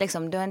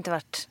 Liksom, du har inte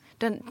varit,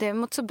 det har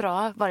mått så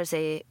bra, vare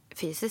sig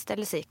fysiskt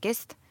eller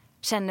psykiskt.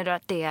 Känner du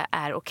att det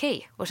är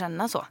okej att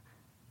känna så?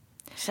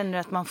 Känner du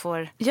att man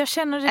får...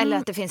 Eller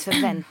att det finns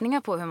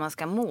förväntningar på hur man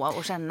ska må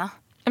och känna?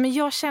 Men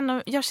jag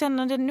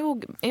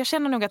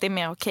känner nog att det är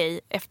mer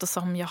okej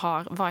eftersom jag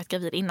har varit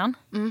gravid innan.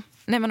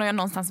 Nej, men jag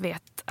någonstans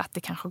vet att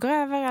det kanske går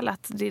över, eller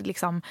att det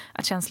liksom,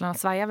 att känslorna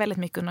svajar väldigt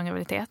mycket under en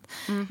graviditet.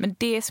 Men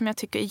det som jag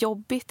tycker är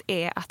jobbigt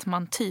är att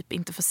man typ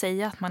inte får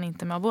säga att man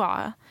inte mår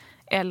bra.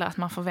 Eller att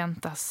man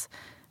förväntas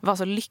vara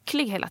så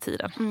lycklig hela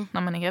tiden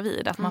när man är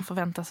gravid. Att man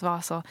förväntas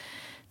vara så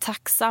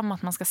tacksam,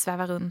 att man ska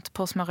sväva runt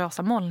på små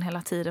rosa moln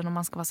hela tiden, och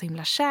man ska vara så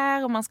himla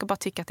kär, och man ska bara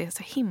tycka att det är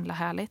så himla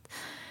härligt.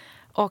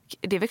 Och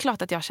det är väl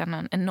klart att jag känner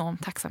en enorm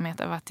tacksamhet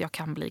över att jag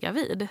kan bli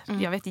gravid.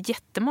 Jag vet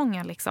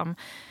jättemånga liksom,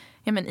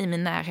 i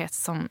min närhet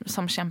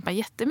som kämpar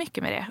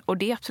jättemycket med det. Och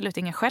det är absolut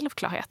ingen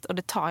självklarhet, och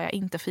det tar jag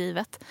inte för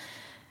givet.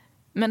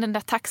 Men den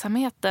där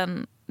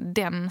tacksamheten,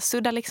 den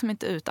suddar liksom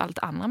inte ut allt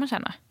andra man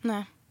känner.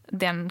 Nej.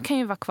 Den kan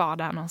ju vara kvar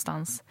där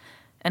någonstans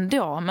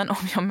ändå. Men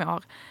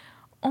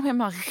om jag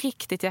mår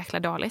riktigt jäkla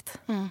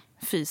dåligt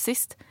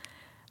fysiskt,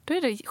 då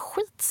är det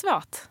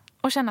skitsvårt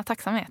att känna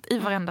tacksamhet i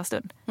varenda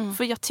stund.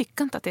 För jag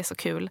tycker inte att det är så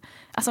kul.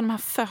 Alltså de här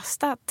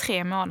första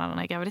 3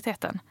 månaderna i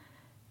graviditeten,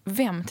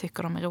 vem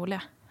tycker de är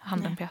roliga?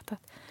 Handen på hjärtat.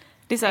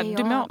 Det är så här,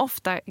 du mår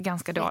ofta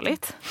ganska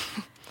dåligt.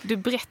 Du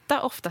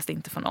berättar oftast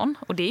inte för någon.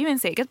 Och det är ju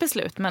ens eget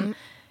beslut, men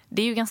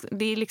det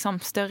är liksom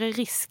större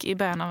risk i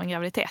början av en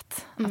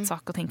graviditet att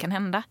saker och ting kan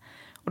hända.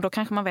 Och då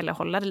kanske man väljer att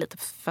hålla det lite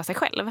för sig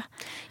själv.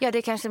 Ja,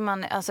 det kanske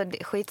man, alltså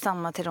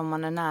skitsamma till dem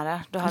man är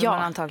nära. Då har man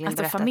antagligen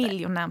berättat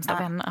familj och närmsta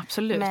vänner,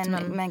 absolut.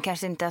 Men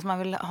kanske inte att man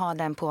vill ha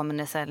den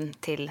påminnelsen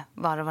till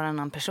var och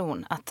varannan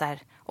person. Att så här,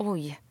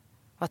 oj,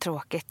 vad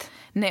tråkigt.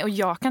 Nej, och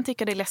jag kan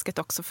tycka det är läskigt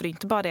också, för det är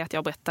inte bara det att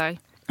jag berättar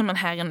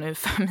här är nu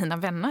för mina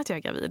vänner att jag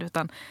är gravid,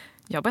 utan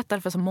jag berättar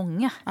för så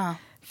många.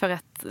 För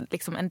att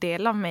liksom, en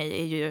del av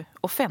mig är ju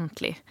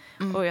offentlig.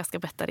 Och jag ska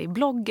berätta det i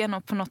bloggen,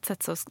 och på något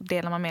sätt så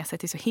delar man med sig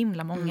till så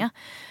himla många.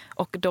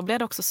 Och då blir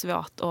det också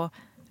svårt att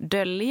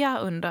dölja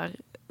under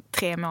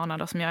 3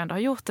 månader som jag ändå har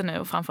gjort det nu.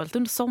 Och framförallt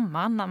under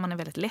sommaren när man är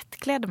väldigt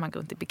lättklädd. Man går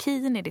runt i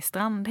bikini, det är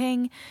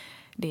strandhäng,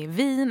 det är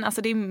vin.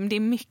 Alltså det är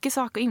mycket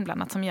saker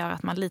inblandat som gör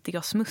att man lite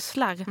går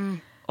smusslar.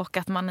 Och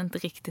att man inte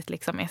riktigt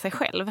liksom är sig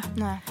själv.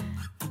 Nej.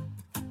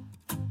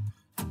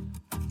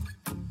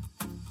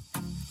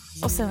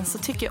 Och sen så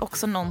tycker jag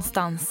också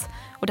någonstans,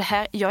 och det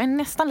här, jag är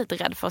nästan lite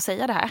rädd för att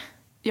säga det här.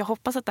 Jag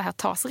hoppas att det här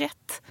tas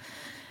rätt.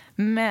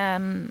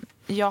 Men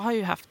jag har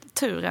ju haft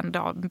turen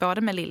då,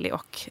 både med Lilly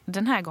och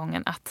den här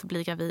gången, att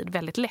bli gravid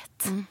väldigt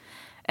lätt.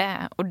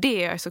 Och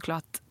det är jag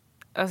såklart,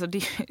 alltså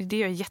det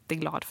är jag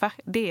jätteglad för.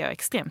 Det är jag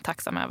extremt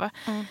tacksam över.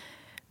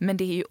 Men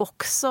det är ju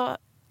också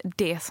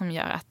det som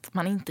gör att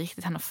man inte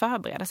riktigt hinner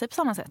förbereda sig på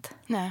samma sätt.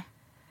 Nej.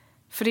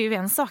 För det är ju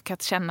en sak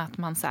att känna att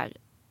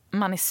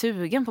man är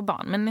sugen på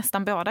barn. Men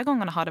nästan båda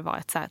gångerna har det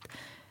varit så här att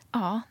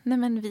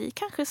men vi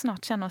kanske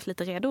snart känner oss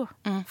lite redo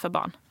för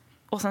barn.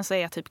 Och sen så är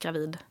jag typ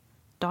gravid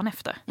dagen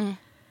efter.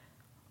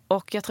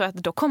 Och jag tror att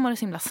då kommer det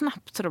så himla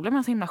snabbt. Så då blir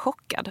man så himla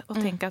chockad och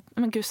tänker att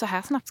men gud, så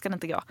här snabbt ska det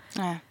inte gå.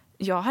 Nej.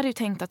 Jag hade ju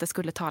tänkt att det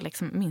skulle ta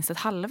liksom minst ett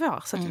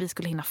halvår så att vi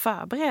skulle hinna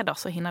förbereda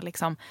oss och hinna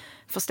liksom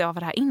förstå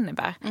vad det här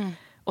innebär.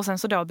 Och sen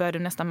så då började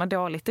du nästan må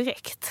dåligt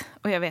direkt.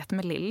 Och jag vet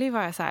med Lilly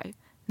var jag så här,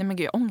 nej men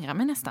gud, jag ångrar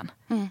mig nästan.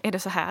 Är det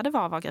så här det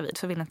var att vara gravid,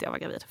 så vill inte jag vara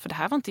gravid. För det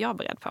här var inte jag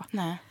beredd på.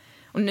 Nej.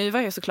 Och nu var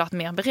jag såklart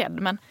mer beredd.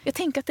 Men jag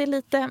tänker att det är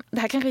lite, det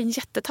här kanske är en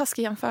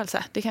jättetaskig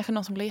jämförelse. Det är kanske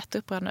någon som blir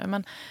jätteupprörd nu.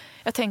 Men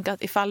jag tänker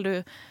att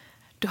ifall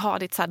du har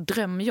ditt så här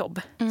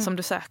drömjobb som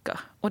du söker.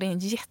 Och det är en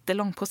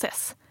jättelång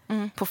process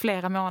på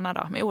flera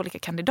månader med olika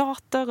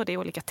kandidater och det är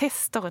olika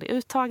tester och det är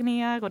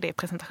uttagningar och det är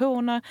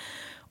presentationer.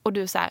 Och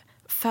du så här,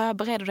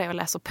 förbereder dig och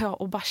läser på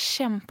och bara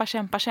kämpa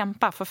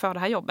för att få det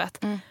här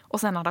jobbet. Och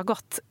sen när det har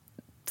gått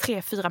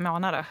 3-4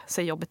 månader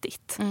så är jobbet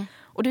ditt.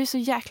 Och du är så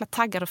jäkla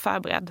taggad och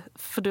förberedd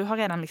för du har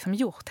redan liksom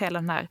gjort hela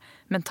den här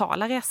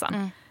mentala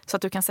resan så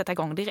att du kan sätta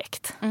igång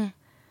direkt.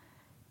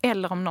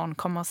 Eller om någon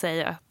kommer och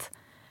säger att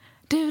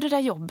du, det där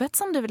jobbet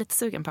som du är lite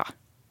sugen på,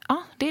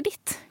 ja, det är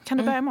ditt. Kan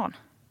du börja imorgon?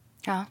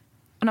 Ja.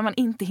 Och när man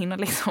inte hinner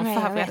liksom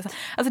förbereda sig.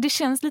 Alltså det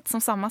känns lite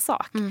som samma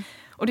sak.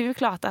 Och det är ju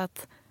klart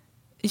att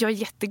jag är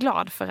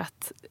jätteglad för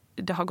att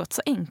det har gått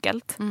så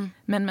enkelt.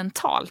 Men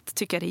mentalt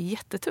tycker jag det är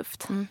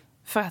jättetufft.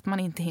 För att man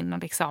inte hinner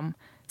liksom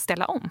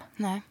ställa om.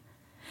 Nej.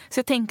 Så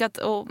jag tänker att,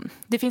 och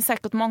det finns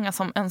säkert många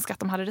som önskar att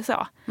de hade det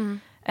så.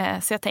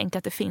 Så jag tänker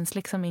att det finns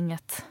liksom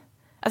inget...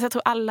 Alltså jag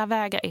tror alla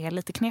vägar är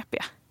lite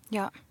knepiga.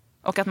 Ja.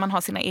 Och att man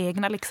har sina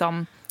egna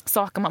liksom,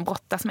 saker man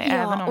brottas med. Ja,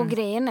 även om... och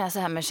grejen är så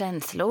här med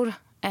känslor.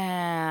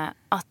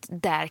 Att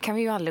där kan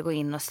vi ju aldrig gå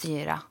in och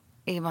styra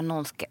i vad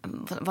någon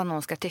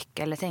ska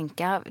tycka eller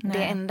tänka. Nej.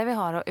 Det enda vi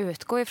har att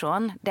utgå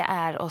ifrån, det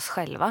är oss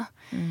själva.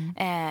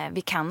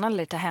 Vi kan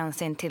aldrig ta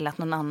hänsyn till att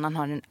någon annan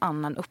har en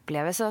annan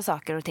upplevelse av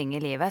saker och ting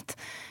i livet.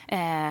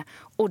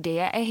 Och det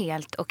är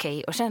helt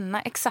okej att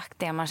känna exakt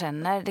det man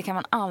känner. Det kan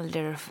man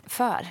aldrig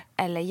för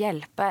eller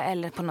hjälpa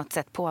eller på något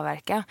sätt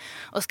påverka.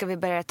 Och ska vi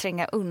börja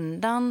tränga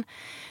undan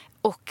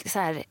och så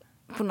här,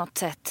 på något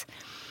sätt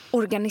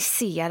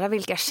organisera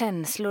vilka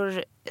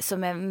känslor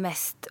som är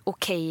mest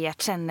okej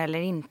att känna eller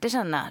inte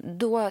känna,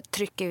 då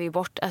trycker vi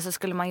bort, alltså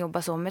skulle man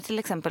jobba så med till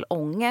exempel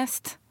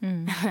ångest,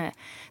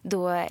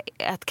 då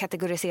att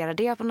kategorisera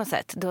det på något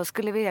sätt, då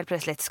skulle vi helt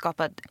plötsligt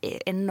skapa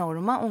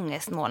enorma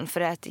ångestmoln,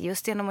 för att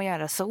just genom att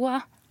göra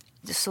så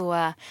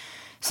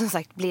som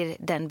sagt blir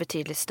den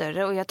betydligt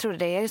större. Och jag tror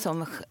det är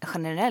så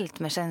generellt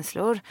med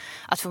känslor,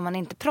 att får man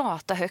inte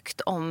prata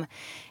högt om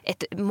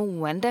ett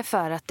mående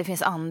för att det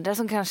finns andra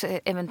som kanske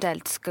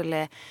eventuellt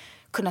skulle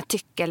kunna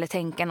tycka eller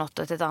tänka något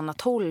åt ett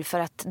annat håll för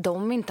att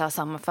de inte har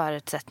samma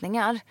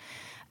förutsättningar,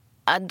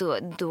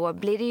 då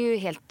blir det ju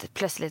helt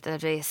plötsligt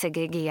att vi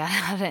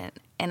segregerar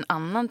en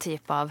annan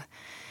typ av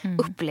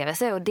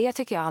upplevelse, och det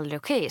tycker jag aldrig är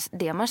okej.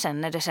 Det man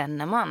känner, det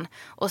känner man.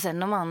 Och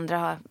sen om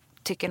andra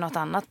tycker något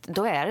annat,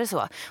 då är det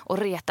så. Och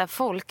reta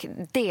folk,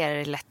 det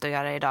är lätt att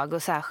göra idag.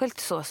 Och särskilt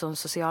så som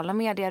sociala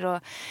medier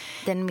och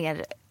den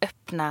mer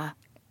öppna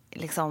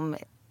liksom,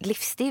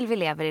 livsstil vi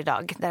lever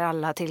idag, där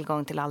alla har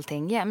tillgång till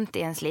allting jämt i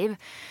ens liv,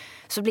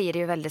 så blir det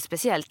ju väldigt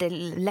speciellt. Det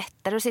är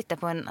lättare att sitta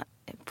på en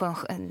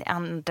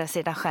andra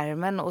sidan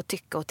skärmen och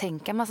tycka och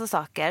tänka massa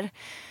saker.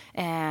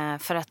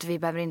 För att vi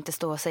behöver inte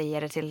stå och säga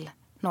det till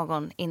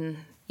någon in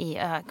i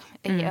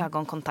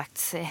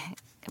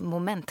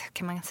ögonkontaktsmoment,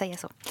 kan man säga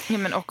så. Ja,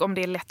 men och om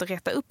det är lätt att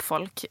reta upp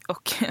folk,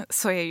 och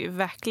så är ju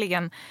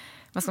verkligen,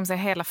 vad ska man säga,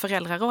 hela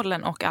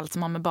föräldrarollen och allt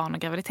som har med barn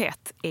och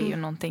graviditet är ju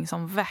någonting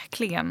som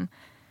verkligen,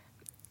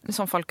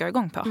 som folk går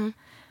igång på.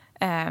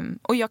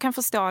 Och jag kan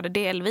förstå det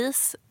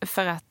delvis,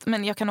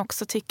 men jag kan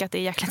också tycka att det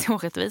är jäkligt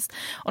orättvist.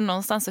 Och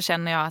någonstans så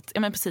känner jag att,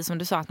 ja, men precis som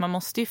du sa, att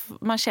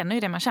man känner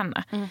ju det man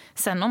känner.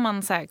 Sen om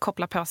man så här,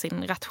 kopplar på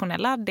sin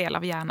rationella del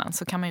av hjärnan,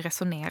 så kan man ju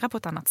resonera på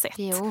ett annat sätt.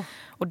 Jo.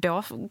 Och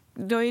då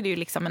är det ju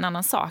liksom en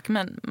annan sak.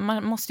 Men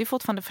man måste ju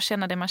fortfarande få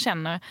känna det man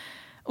känner.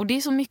 Och det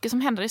är så mycket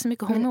som händer, det är så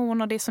mycket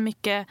hormoner, det är så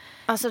mycket...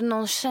 Alltså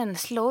någon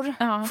känslor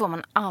får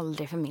man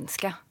aldrig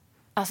förminska.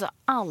 Alltså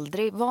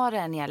aldrig, vad det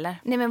än gäller.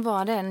 Nej, men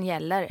vad det än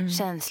gäller,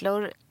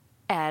 känslor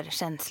är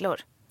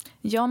känslor.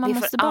 Ja, man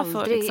måste bara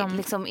aldrig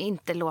liksom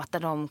inte låta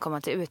dem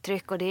komma till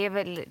uttryck. Och det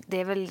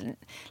är väl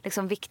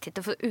liksom viktigt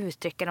att få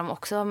uttrycka dem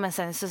också. Men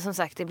sen så, som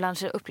sagt, ibland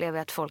så upplever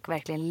jag att folk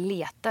verkligen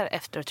letar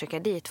efter att trycka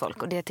dit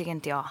folk. Och det tycker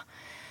inte jag,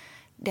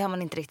 det har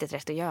man inte riktigt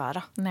rätt att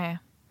göra. Nej.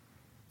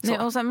 Nej,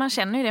 och sen, man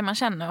känner ju det man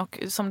känner, och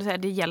som du säger,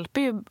 det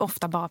hjälper ju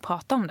ofta bara att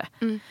prata om det.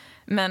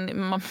 Men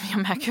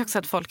jag märker ju också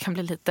att folk kan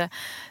bli lite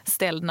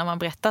ställd när man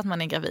berättar att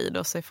man är gravid,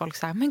 och så är folk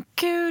så här: men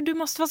gud, du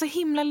måste vara så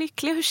himla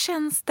lycklig, hur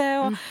känns det?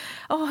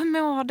 Och hur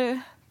mår du?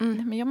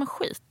 Nej, men jag mår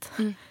skit.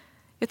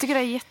 Jag tycker det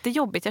är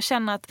jättejobbigt. Jag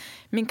känner att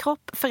min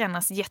kropp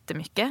förändras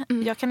jättemycket.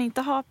 Jag kan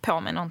inte ha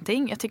på mig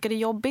någonting. Jag tycker det är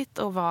jobbigt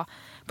att vara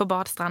på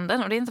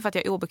badstranden. Och det är inte för att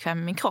jag är obekväm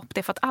med min kropp.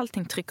 Det är för att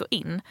allting trycker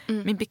in.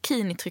 Min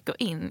bikini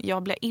trycker in.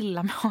 Jag blir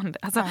illamående.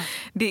 Alltså,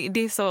 det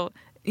är så,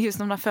 just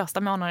de där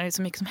första månaderna är det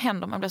så mycket som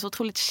händer. Man blir så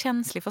otroligt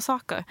känslig för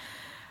saker.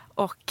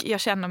 Och jag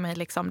känner mig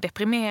liksom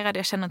deprimerad.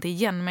 Jag känner inte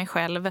igen mig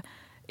själv.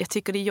 Jag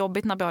tycker det är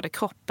jobbigt när både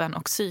kroppen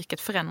och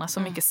psyket förändras så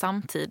mycket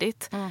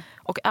samtidigt.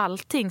 Och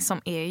allting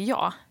som är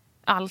jag,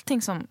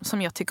 allting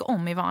som jag tycker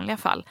om i vanliga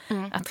fall.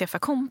 Att träffa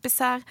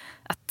kompisar,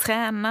 att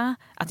träna,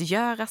 att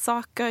göra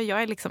saker.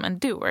 Jag är liksom en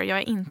doer. Jag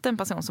är inte en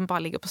person som bara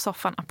ligger på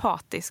soffan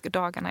apatisk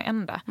dagarna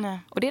ända. Nej.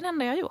 Och det är det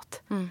enda jag har gjort.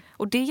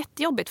 Och det är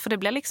jättejobbigt, för det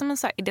blir liksom en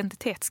så här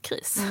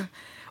identitetskris.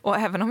 Och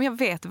även om jag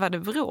vet vad det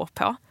beror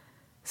på,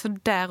 så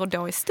där och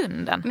då i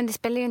stunden. Men det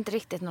spelar ju inte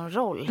riktigt någon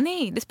roll.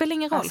 Nej, det spelar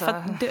ingen roll. Alltså... För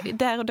att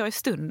där och då i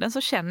stunden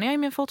så känner jag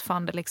mig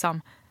fortfarande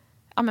liksom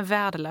men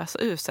värdelös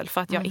och usel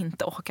för att jag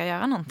inte orkar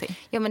göra någonting.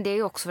 Ja, men det är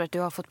ju också för att du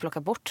har fått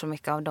plocka bort så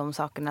mycket av de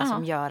sakerna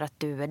som gör att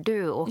du är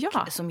du och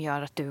som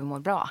gör att du mår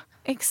bra.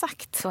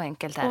 Exakt. Så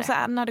enkelt är det. Och så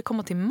här, när det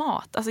kommer till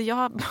mat, alltså jag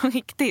har på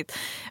riktigt,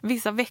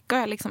 vissa veckor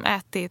har jag liksom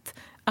ätit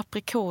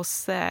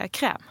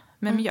aprikoskräm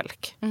med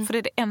mjölk. För det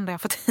är det enda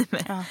jag fått i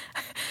mig. Ja.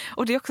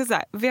 Och det är också så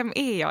här, vem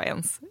är jag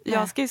ens?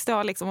 Jag ska ju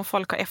stå liksom och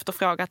folk har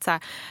efterfrågat så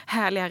här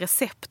härliga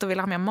recept och vill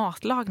ha mer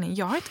matlagning.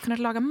 Jag har inte kunnat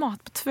laga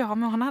mat på 2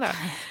 månader.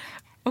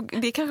 Och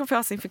det kanske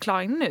får sin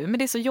förklaring nu, men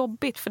det är så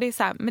jobbigt för det är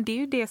så här, men det är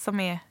ju det som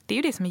är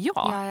jag.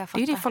 Ja,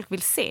 det är ju det folk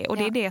vill se och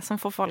det är det som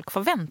får folk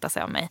förvänta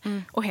sig av mig.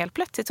 Och helt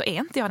plötsligt så är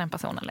inte jag den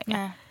personen längre.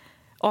 Nej.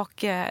 Och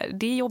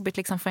det är jobbigt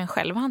liksom för en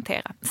själv att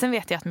hantera. Sen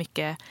vet jag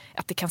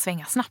att det kan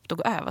svänga snabbt och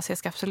gå över, så jag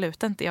ska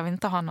absolut inte, jag vill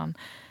inte ha någon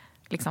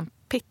liksom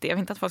pitti, jag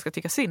vill inte att folk ska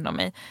tycka synd om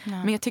mig. Nej.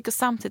 Men jag tycker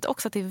samtidigt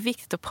också att det är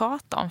viktigt att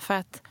prata om, för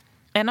att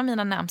en av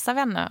mina närmsta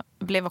vänner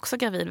blev också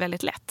gravid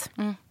väldigt lätt.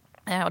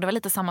 Och det var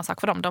lite samma sak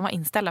för dem. De var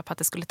inställda på att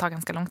det skulle ta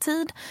ganska lång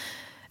tid.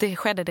 Det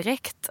skedde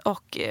direkt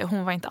och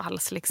hon var inte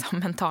alls liksom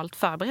mentalt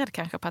förberedd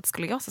kanske på att det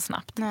skulle gå så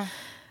snabbt. Nej.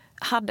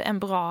 Hade en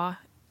bra,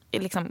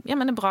 liksom,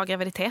 en bra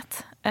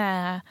graviditet.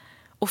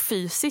 Och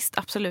fysiskt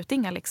absolut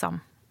inga liksom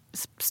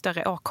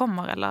större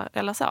åkommor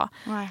eller så.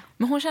 Nej.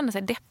 Men hon kände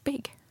sig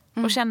deppig.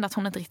 Och kände att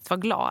hon inte riktigt var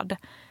glad.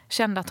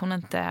 Kände att hon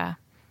inte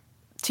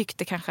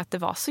tyckte kanske att det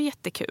var så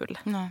jättekul.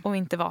 Nej. Och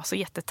inte var så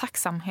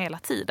jättetacksam hela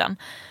tiden.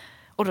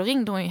 Och då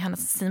ringde hon ju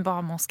sin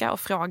barnmorska och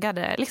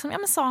frågade, liksom,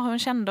 sa hur hon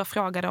kände och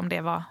frågade om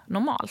det var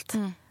normalt.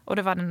 Och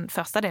det var den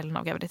första delen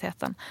av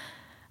graviditeten.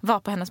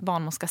 Varpå hennes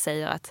barnmorska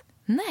säger att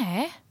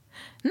nej,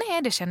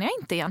 det känner jag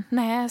inte igen.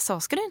 Nej, så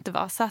ska det inte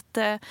vara. Så att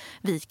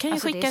vi kan ju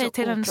skicka dig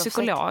till en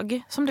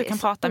psykolog som du kan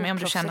prata med om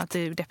du känner att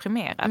du är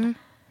deprimerad.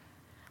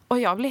 Och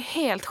jag blev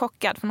helt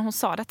chockad för när hon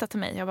sa detta till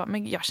mig. Jag bara,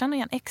 men jag känner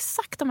igen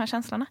exakt de här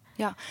känslorna.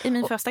 Ja. I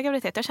min första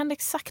graviditet. Jag kände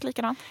exakt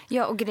likadant.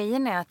 Ja, och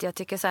grejen är att jag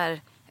tycker så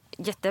här,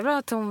 jättebra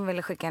att hon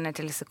ville skicka henne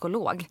till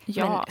psykolog.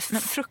 Ja,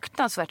 men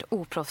fruktansvärt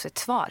oproffsigt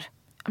svar.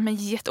 Men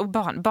och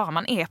bara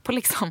man är på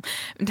liksom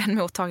den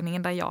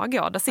mottagningen där jag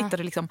går, där sitter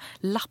det liksom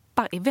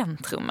lappar i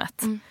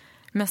väntrummet.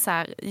 Men så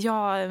här,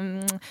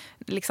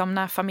 liksom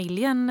när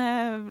familjen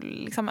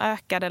liksom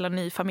ökade eller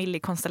ny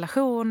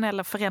familjekonstellation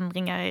eller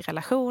förändringar i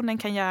relationen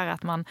kan göra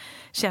att man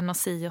känner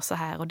sig och så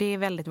här, och det är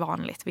väldigt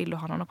vanligt. Vill du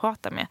ha någon att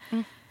prata med?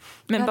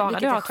 Men bara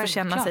då att få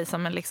känna sig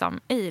som en liksom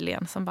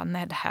alien som bara,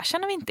 nej, det här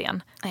känner vi inte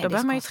igen. Nej, då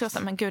börjar man ju tro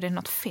att men gud, det är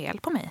något fel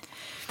på mig.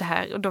 Det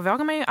här, och då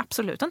vågar man ju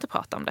absolut inte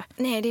prata om det.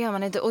 Nej, det gör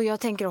man inte. Och jag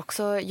tänker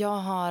också, jag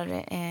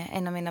har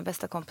en av mina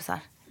bästa kompisar.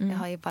 Jag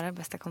har ju bara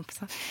bästa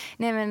kompisar.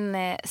 Nej,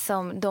 men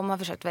som de har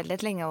försökt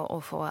väldigt länge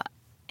att få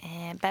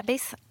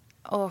bebis.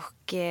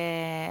 Och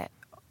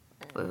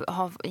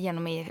har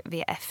genom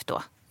IVF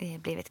då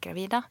blivit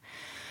gravida.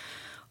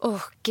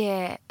 Och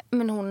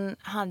men hon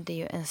hade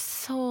ju en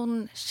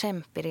sån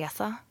kämpig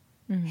resa.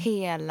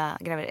 Hela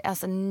graviditet,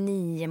 alltså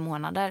 9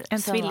 månader.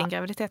 En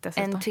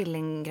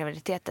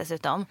tvillinggraviditet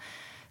dessutom.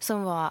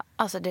 Som var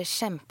alltså det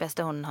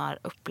kämpigaste hon har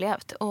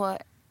upplevt. Och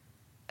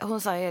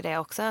hon sa ju det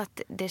också,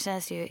 att det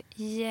känns ju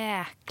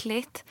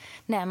jäkligt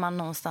när man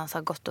någonstans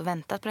har gått och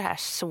väntat på det här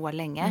så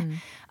länge.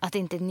 Att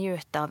inte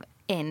njuta av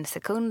en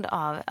sekund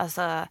av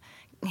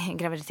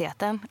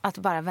graviditeten. Att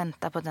bara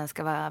vänta på att den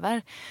ska vara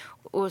över.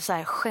 Och så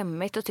här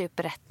skämmigt och typ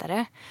berätta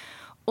det.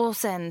 Och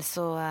sen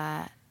så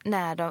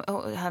när de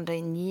hade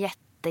en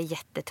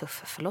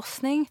jättetuff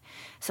förlossning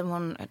som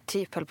hon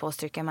typ höll på att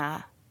stryka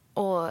med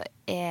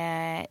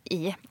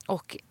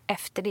och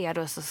efter det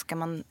då så ska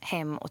man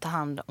hem och ta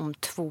hand om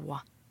 2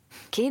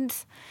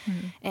 kids.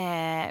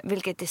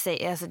 Vilket i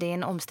sig, alltså det är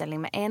en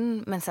omställning med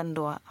en, men sen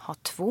då ha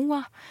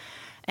 2.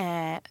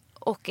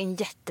 Och en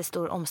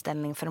jättestor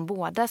omställning för de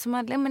båda. Så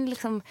man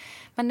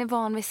är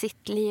van vid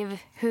sitt liv,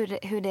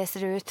 hur det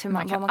ser ut, vad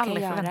man kan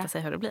aldrig förvänta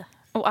sig hur det blir.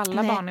 Och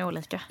alla barn är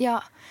olika.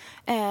 Ja.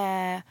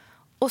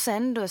 Och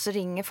sen då så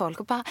ringer folk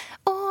och bara,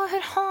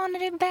 hur har ni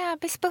det i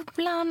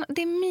bebisbubblan?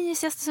 Det är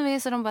mysigaste som vi är.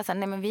 Så de bara så här,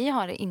 nej men vi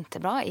har det inte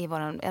bra i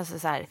våran, alltså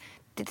så här,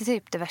 det är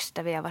typ det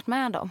värsta vi har varit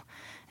med om.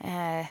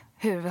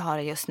 Hur vi har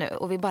det just nu.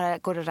 Och vi bara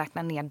går och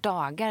räknar ner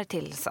dagar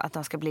till så att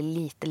de ska bli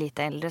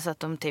lite äldre. Så att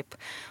de typ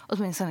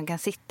åtminstone kan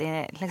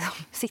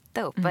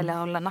sitta upp eller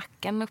hålla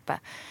nacken uppe.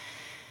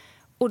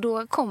 Och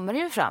då kommer det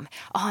ju fram.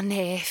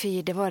 Nej,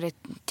 för det var det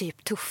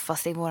typ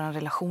tuffaste i vår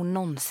relation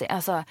någonsin.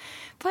 Alltså,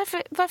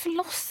 varför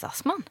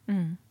låtsas man?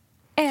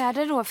 Är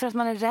det då för att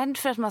man är rädd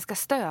för att man ska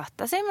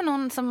stöta sig med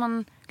någon som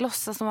man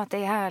låtsas som att det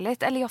är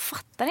härligt? Eller jag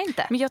fattar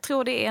inte. Men jag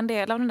tror det är en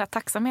del av den där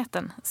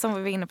tacksamheten som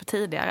vi var inne på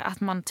tidigare. Att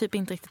man typ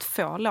inte riktigt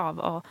får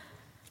lov att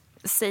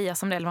säga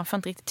som det. Eller man får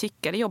inte riktigt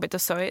tycka det är jobbigt.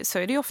 Och så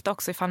är det ju ofta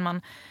också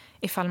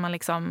ifall man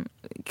liksom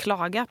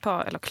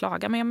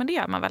klagar, men det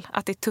gör man väl.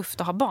 Att det är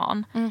tufft att ha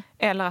barn.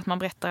 Eller att man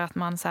berättar att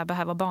man så här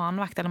behöver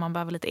barnvakt eller man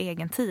behöver lite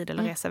egen tid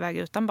eller resa iväg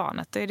utan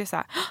barnet. Då är det så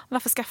här,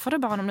 varför skaffar du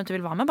barn om du inte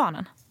vill vara med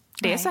barnen?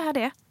 Det är så här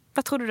det är.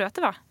 Vad trodde du att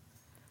det var?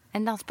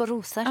 En dans på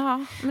rosor.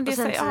 Ja, men det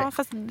är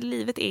fast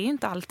livet är ju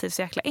inte alltid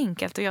så jäkla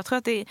enkelt. Och jag tror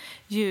att det är,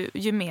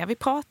 ju mer vi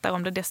pratar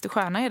om det, desto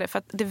skönare är det. För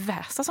att det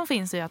värsta som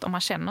finns är att om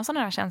man känner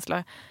sådana här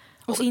känslor,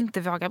 Och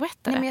inte våga berätta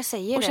det. Nej, men jag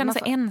säger och det. känna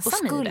sig ensam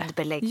och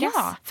skuldbeläggas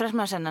för att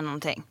man känner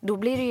någonting. Då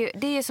blir det ju,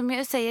 det är som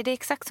jag säger, det är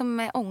exakt som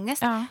med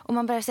ångest. Ja. Om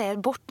man börjar säga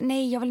bort,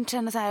 nej jag vill inte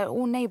känna så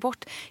här, nej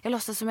bort, jag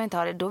låtsas som jag inte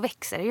har det, då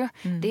växer det ju.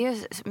 Det är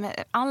ju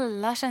med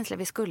alla känslor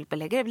vi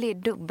skuldbelägger, det blir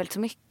dubbelt så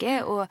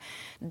mycket. Och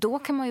då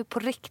kan man ju på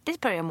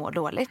riktigt börja må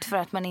dåligt för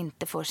att man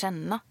inte får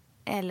känna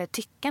eller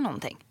tycka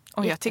någonting.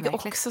 Och jag tycker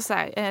också så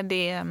här,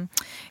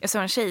 jag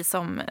såg en tjej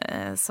som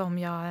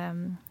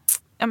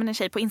en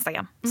tjej på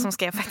Instagram som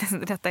skrev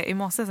faktiskt detta i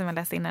morse som jag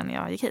läste innan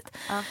jag gick hit.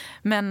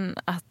 Men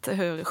att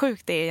hur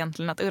sjukt det är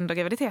egentligen att under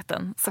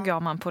graviditeten så går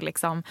man på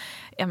liksom,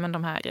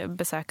 de här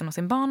besöken hos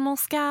sin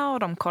barnmorska och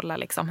de kollar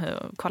liksom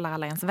kollar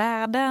alla ens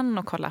värden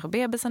och kollar hur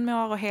bebisen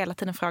mår och hela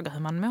tiden frågar hur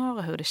man mår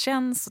och hur det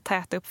känns och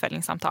täta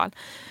uppföljningssamtal.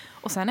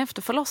 Och sen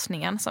efter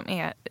förlossningen som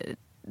är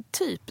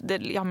typ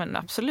det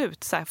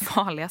absolut så här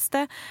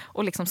farligaste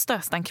och liksom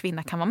största en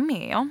kvinna kan vara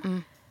med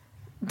om.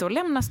 Då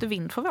lämnas du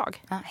vind för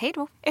våg. Ja, hej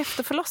då.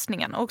 Efter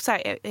förlossningen. Och så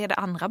här, är det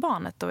andra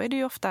barnet,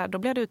 då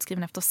blir du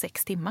utskriven efter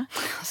 6 timmar.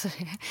 Alltså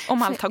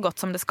om allt har gått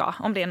som det ska.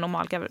 Om det är en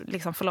normal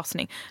liksom,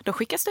 förlossning. Då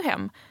skickas du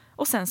hem.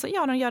 Och sen så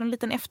gör de en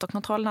liten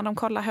efterkontroll när de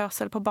kollar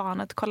hörsel på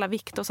barnet, kollar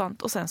vikt och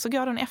sånt. Och sen så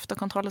gör de en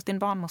efterkontroll hos din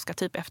barnmorska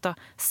typ efter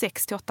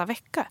 6-8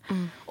 veckor.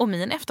 Och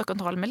min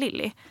efterkontroll med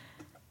Lilly,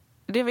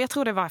 jag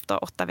tror det var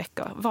efter 8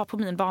 veckor, var på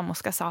min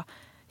barnmorska sa: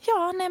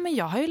 ja, nej men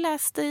jag har ju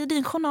läst i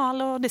din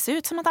journal och det ser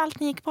ut som att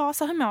allt gick bra.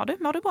 Så hur mår du?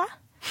 Mår du bra?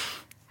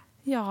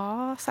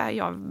 Ja, så här,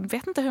 jag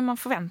vet inte hur man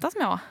förväntas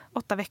må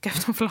 8 veckor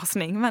efter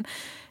förlossning. Men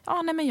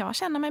men jag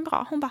känner mig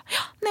bra. Hon bara,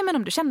 nej men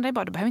om du känner dig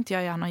bra, då behöver inte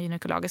jag göra någon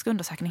gynekologisk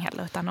undersökning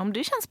heller. Utan om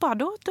det känns bra,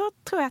 då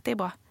tror jag att det är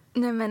bra.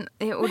 Nej, men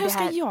hur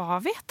ska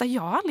jag veta?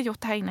 Jag har aldrig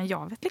gjort det här innan.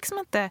 Jag vet liksom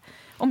inte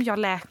om jag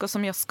läker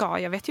som jag ska.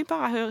 Jag vet ju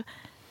bara hur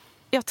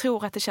jag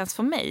tror att det känns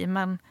för mig,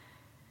 men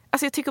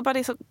alltså jag tycker bara det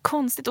är så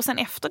konstigt. Och sen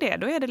efter det,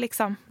 då är det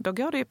liksom, då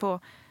går du ju på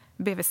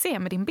BVC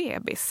med din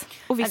bebis.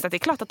 Och visst att det är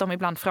klart att de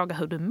ibland frågar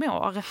hur du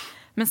mår.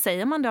 Men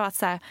säger man då att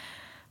så här,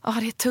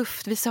 det är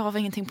tufft, vi sover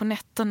ingenting på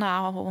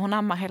nätterna och hon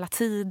ammar hela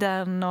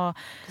tiden och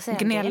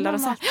gnäller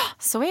och så här,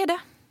 så är det.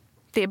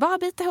 Det är bara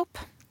att bita ihop.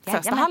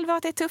 Första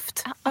halvåret är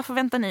tufft. Vad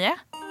förväntar ni er?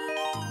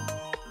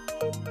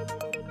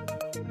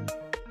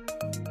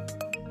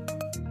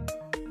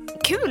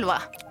 Kul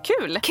va?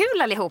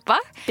 Kul allihopa.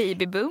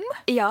 Babyboom.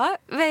 Ja,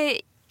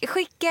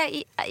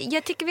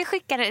 jag tycker vi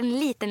skickar en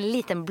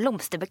liten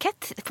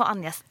blomsterbukett på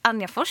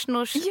Anja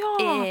Forsnors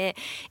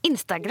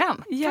Instagram.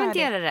 Kan vi inte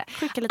göra det?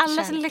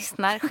 Alla som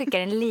lyssnar skickar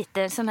en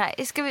liten sån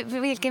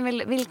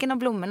här. Vilken av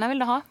blommorna vill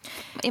du ha?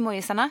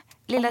 Emojisarna?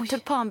 Lilla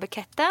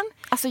tulpanbuketten.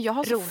 Alltså jag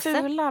har så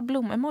fula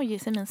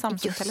blom-emojis i min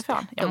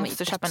Samsung-telefon. Jag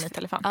måste köpa en ny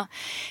telefon. Ja,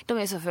 de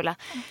är så fula.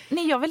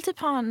 Nej, jag vill typ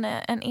ha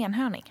en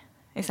enhörning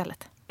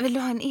istället. Vill du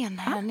ha en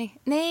enhörning?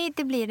 Nej,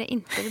 det blir det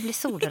inte. Det blir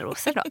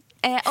solrosor då.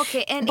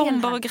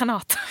 Bomber och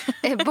granater.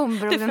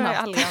 Bomber och granater. Det får jag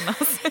aldrig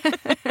annars.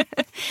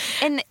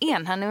 En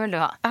enhörning vill du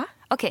ha?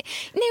 Okej.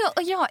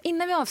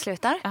 Innan vi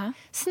avslutar.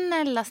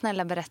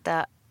 Snälla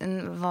berätta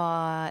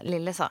vad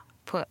Lille sa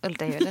på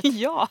ultraljudet.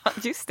 Ja,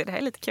 just det. Det här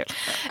är lite kul.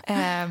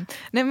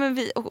 Nej, men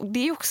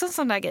det är också en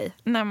sån där grej.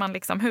 När man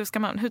liksom,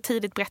 hur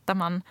tidigt berättar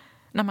man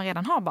när man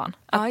redan har barn.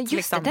 Att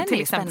liksom, den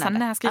till exempel,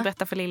 när ska jag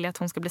berätta för Lilja att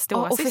hon ska bli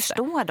stora och syster.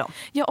 förstå dem.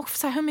 Ja, och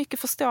så här, hur mycket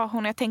förstår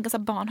hon? Jag tänker så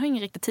här, barn har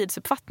ingen riktig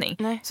tidsuppfattning.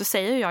 Nej. Så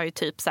säger jag ju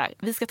typ så här,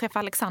 vi ska träffa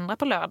Alexandra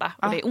på lördag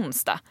och det är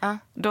onsdag.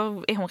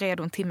 Då är hon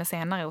redo en timme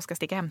senare och ska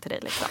sticka hem till dig.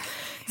 Liksom.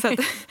 Så att,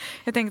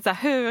 jag tänkte så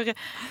här,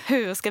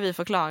 hur ska vi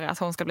förklara att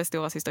hon ska bli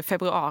stora syster i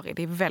februari?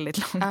 Det är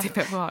väldigt långt i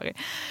februari.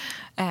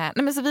 Nej,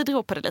 men så vi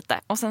drog på det lite.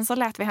 Och sen så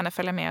lät vi henne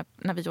följa med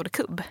när vi gjorde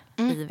kubb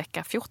i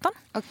vecka 14.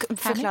 Och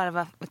förklara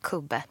vad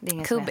kubb är. Det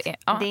är, kubb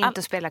är inte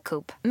att spela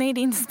kubb. Nej,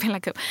 det är inte att spela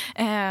kubb.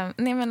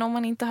 Nej, men om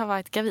man inte har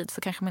varit gravid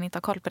så kanske man inte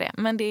har koll på det.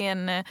 Men det är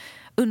en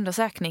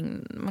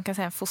undersökning, man kan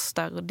säga en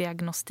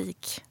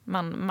fosterdiagnostik.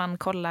 Man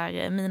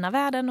kollar mina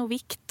värden och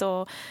vikt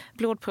och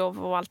blodprov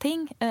och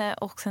allting.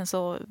 Och sen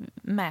så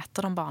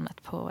mäter de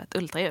barnet på ett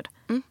ultraljud.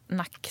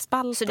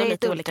 Nackspalt så det är och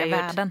lite olika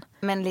värden.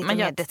 Men lite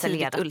mer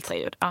detaljerat.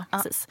 Ultraljud,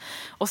 precis.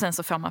 Och sen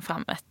så får man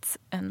fram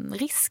en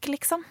risk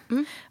liksom.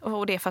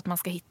 Och det är för att man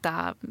ska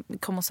hitta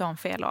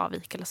kromosomfel och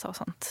avvikelse och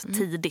sånt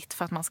tidigt.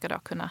 För att man ska då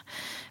kunna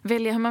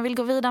välja hur man vill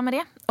gå vidare med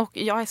det. Och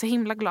jag är så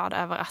himla glad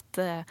över att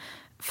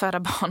föda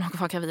barn och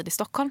vara gravid i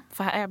Stockholm.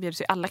 För här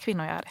erbjuds ju alla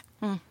kvinnor att göra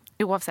det.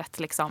 Oavsett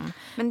liksom,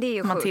 men det är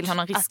ju man tillhör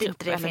någon riskgrupp. Att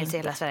det inte finns i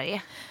hela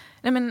Sverige.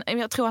 Nej, men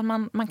jag tror att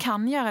man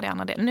kan göra det,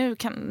 Anna. Ni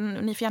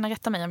får gärna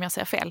rätta mig om jag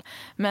säger fel.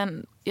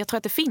 Men jag tror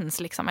att det finns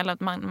liksom, eller att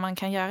man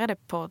kan göra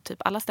det på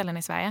typ alla ställen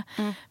i Sverige.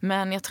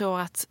 Men jag tror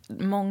att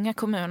många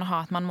kommuner har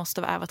att man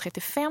måste vara över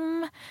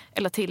 35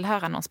 eller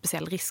tillhöra någon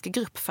speciell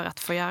riskgrupp för att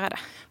få göra det.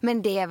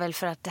 Men det är väl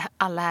för att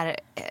alla här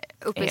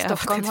uppe i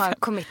Stockholm har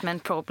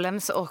commitment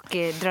problems och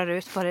drar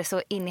ut på det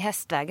så in i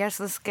hästvägar,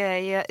 så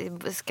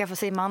ska få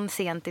sig man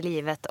sent i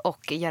livet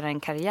och göra en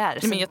karriär.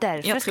 Så men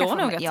jag tror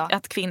nog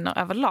att kvinnor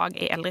överlag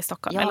är äldre i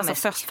Stockholm. Eller så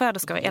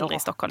förstföderskor är äldre i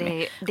Stockholm.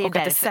 Det är och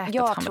därför.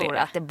 Jag tror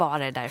att det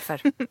bara är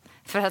därför.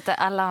 För att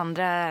alla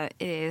andra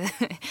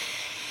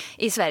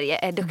i Sverige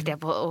är duktiga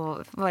på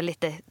att vara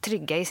lite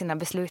trygga i sina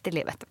beslut i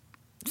livet.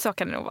 Så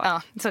kan det nog vara.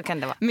 Ja, så kan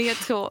det vara. Men jag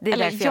tror, det är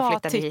därför jag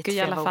flyttade hit, tycker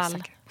i alla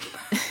fall.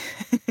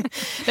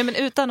 Nej, men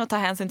utan att ta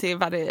hänsyn till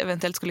vad det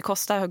eventuellt skulle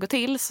kosta att gå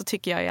till, så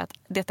tycker jag ju att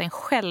detta är en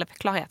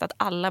självklarhet att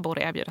alla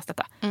borde erbjudas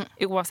detta.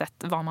 Oavsett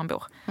var man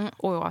bor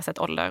och oavsett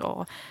ålder.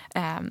 Och,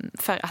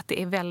 för att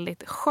det är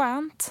väldigt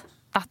skönt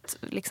att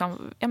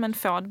liksom, ja, men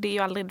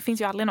det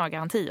finns ju aldrig några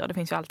garantier, det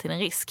finns ju alltid en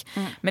risk.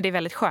 Men det är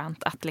väldigt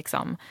skönt att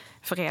liksom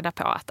få reda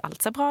på att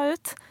allt ser bra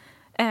ut.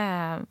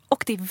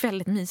 Och det är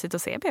väldigt mysigt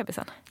att se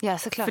bebisen. Ja,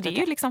 såklart. För det är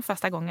ju liksom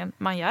första gången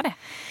man gör det.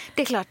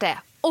 Det är klart det.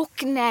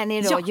 Och när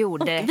ni då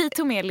gjorde... Och vi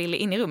tog med Lilly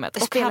in i rummet.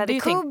 Och spelade hade ju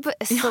kubb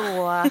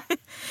så...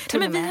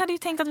 men vi hade ju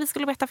tänkt att vi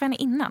skulle berätta för henne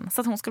innan,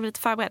 så att hon skulle bli lite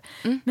förberedd.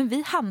 Men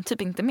vi hann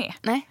typ inte med.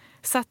 Nej.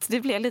 Så att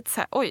det blev lite så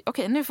här,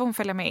 okej, nu får hon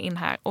följa med in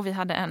här. Och vi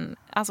hade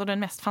den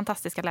mest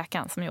fantastiska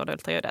läkaren som gjorde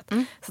ultraljudet.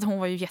 Så att hon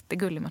var ju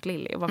jättegullig mot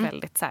Lilly och var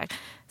väldigt så här,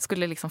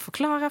 skulle liksom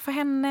förklara för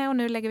henne. Och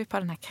nu lägger vi på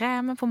den här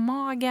krämen på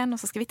magen och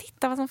så ska vi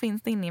titta vad som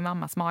finns inne i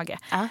mammas mage.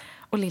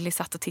 Och Lilly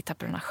satt och tittade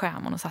på den här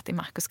skärmen och satt i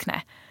Marcus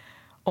knä.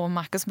 Och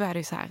Marcus började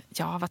ju så här,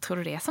 ja, vad tror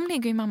du det är som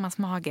ligger i mammas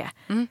mage?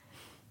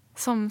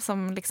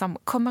 Som liksom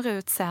kommer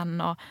ut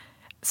sen och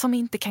som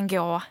inte kan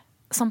gå,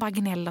 som bara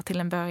gnäller till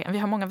en början. Vi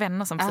har många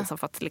vänner som precis har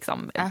fått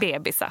liksom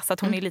bebisar. Så att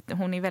hon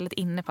är väldigt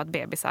inne på att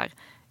bebisar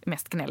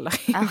mest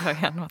gnäller i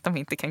början och att de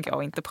inte kan gå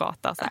och inte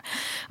prata. Så.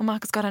 Och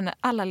Marcus gav henne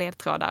alla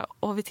ledtrådar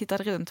och vi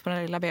tittade runt på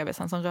den lilla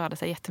bebisen som rörde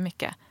sig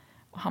jättemycket.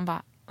 Och han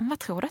bara, vad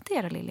tror du att det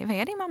är då, Lilly? Vad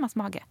är det i mammas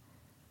mage?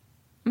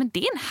 Men det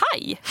är en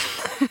haj!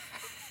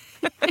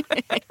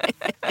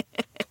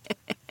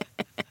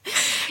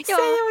 Så jag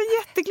var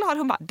jätteglad.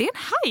 Hon bara, det är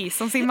en haj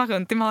som simmar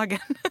runt i magen.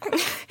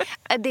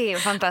 Det är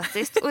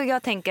fantastiskt. Och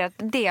jag tänker att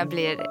det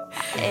blir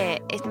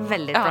ett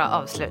väldigt bra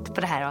avslut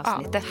på det här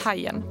avsnittet.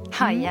 Hajen.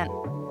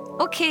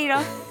 Okej då.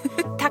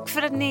 Tack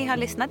för att ni har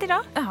lyssnat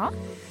idag.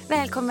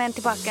 Välkommen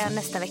tillbaka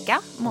nästa vecka.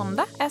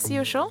 Måndag, as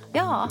usual.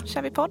 Ja.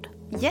 Kör vi podd.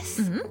 Yes,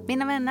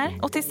 mina vänner.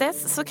 Och tills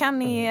dess så kan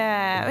ni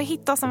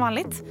hitta oss som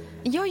vanligt.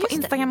 Ja, just på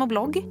Instagram och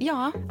blogg.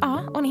 Ja.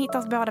 Och ni hittar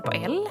oss båda på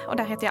L. Och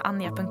där heter jag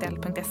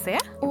anja.l.se.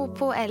 Och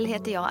på L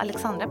heter jag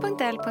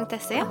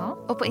alexandra.l.se.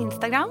 Och på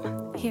Instagram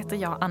heter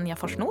jag Anja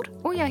Forsnord.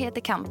 Och jag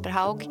heter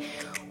Kamperhaug.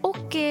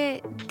 Och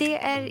det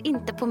är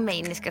inte på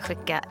mig ni ska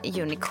skicka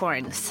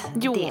unicorns.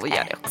 Jo, det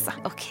gör det också.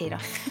 Okej då.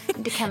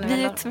 Det kan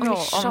vi är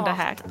två om det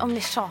här. Om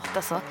ni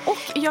tjatar så. Och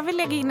jag vill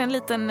lägga in en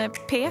liten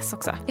PS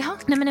också. Jaha.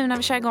 Nej, men nu när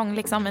vi kör igång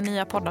liksom en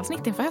nya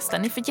poddavsnitt inför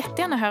hösten. Ni får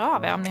jättegärna höra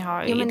av er om ni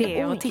har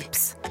idéer och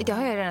tips. Det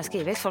har jag redan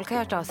skrivit. Folk har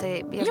hört av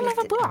sig. Men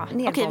vad bra.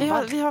 Okej,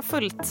 vi har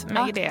fullt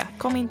med idéer.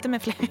 Kom inte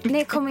med fler.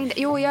 Nej, kom in.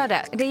 Jo, gör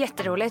det. Det är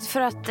jätteroligt.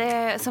 För att,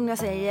 som jag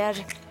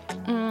säger,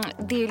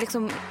 det är ju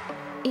liksom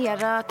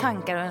era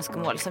tankar och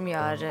önskemål som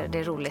gör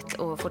det roligt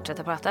att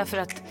fortsätta prata. För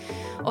att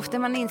ofta är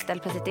man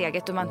inställd på sitt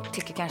eget och man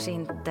tycker kanske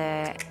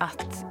inte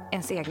att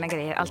ens egna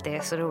grejer alltid är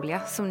så roliga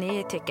som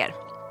ni tycker.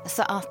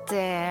 Så att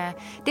det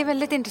är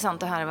väldigt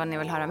intressant att höra vad ni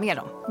vill höra mer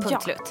om.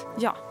 Punkt slut.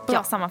 Ja,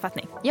 bra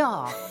sammanfattning.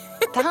 Ja,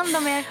 ta hand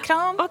om er.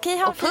 Kram. Okej,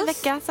 ha en fin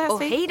vecka. Så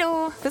och hej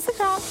då. Puss och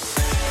kram.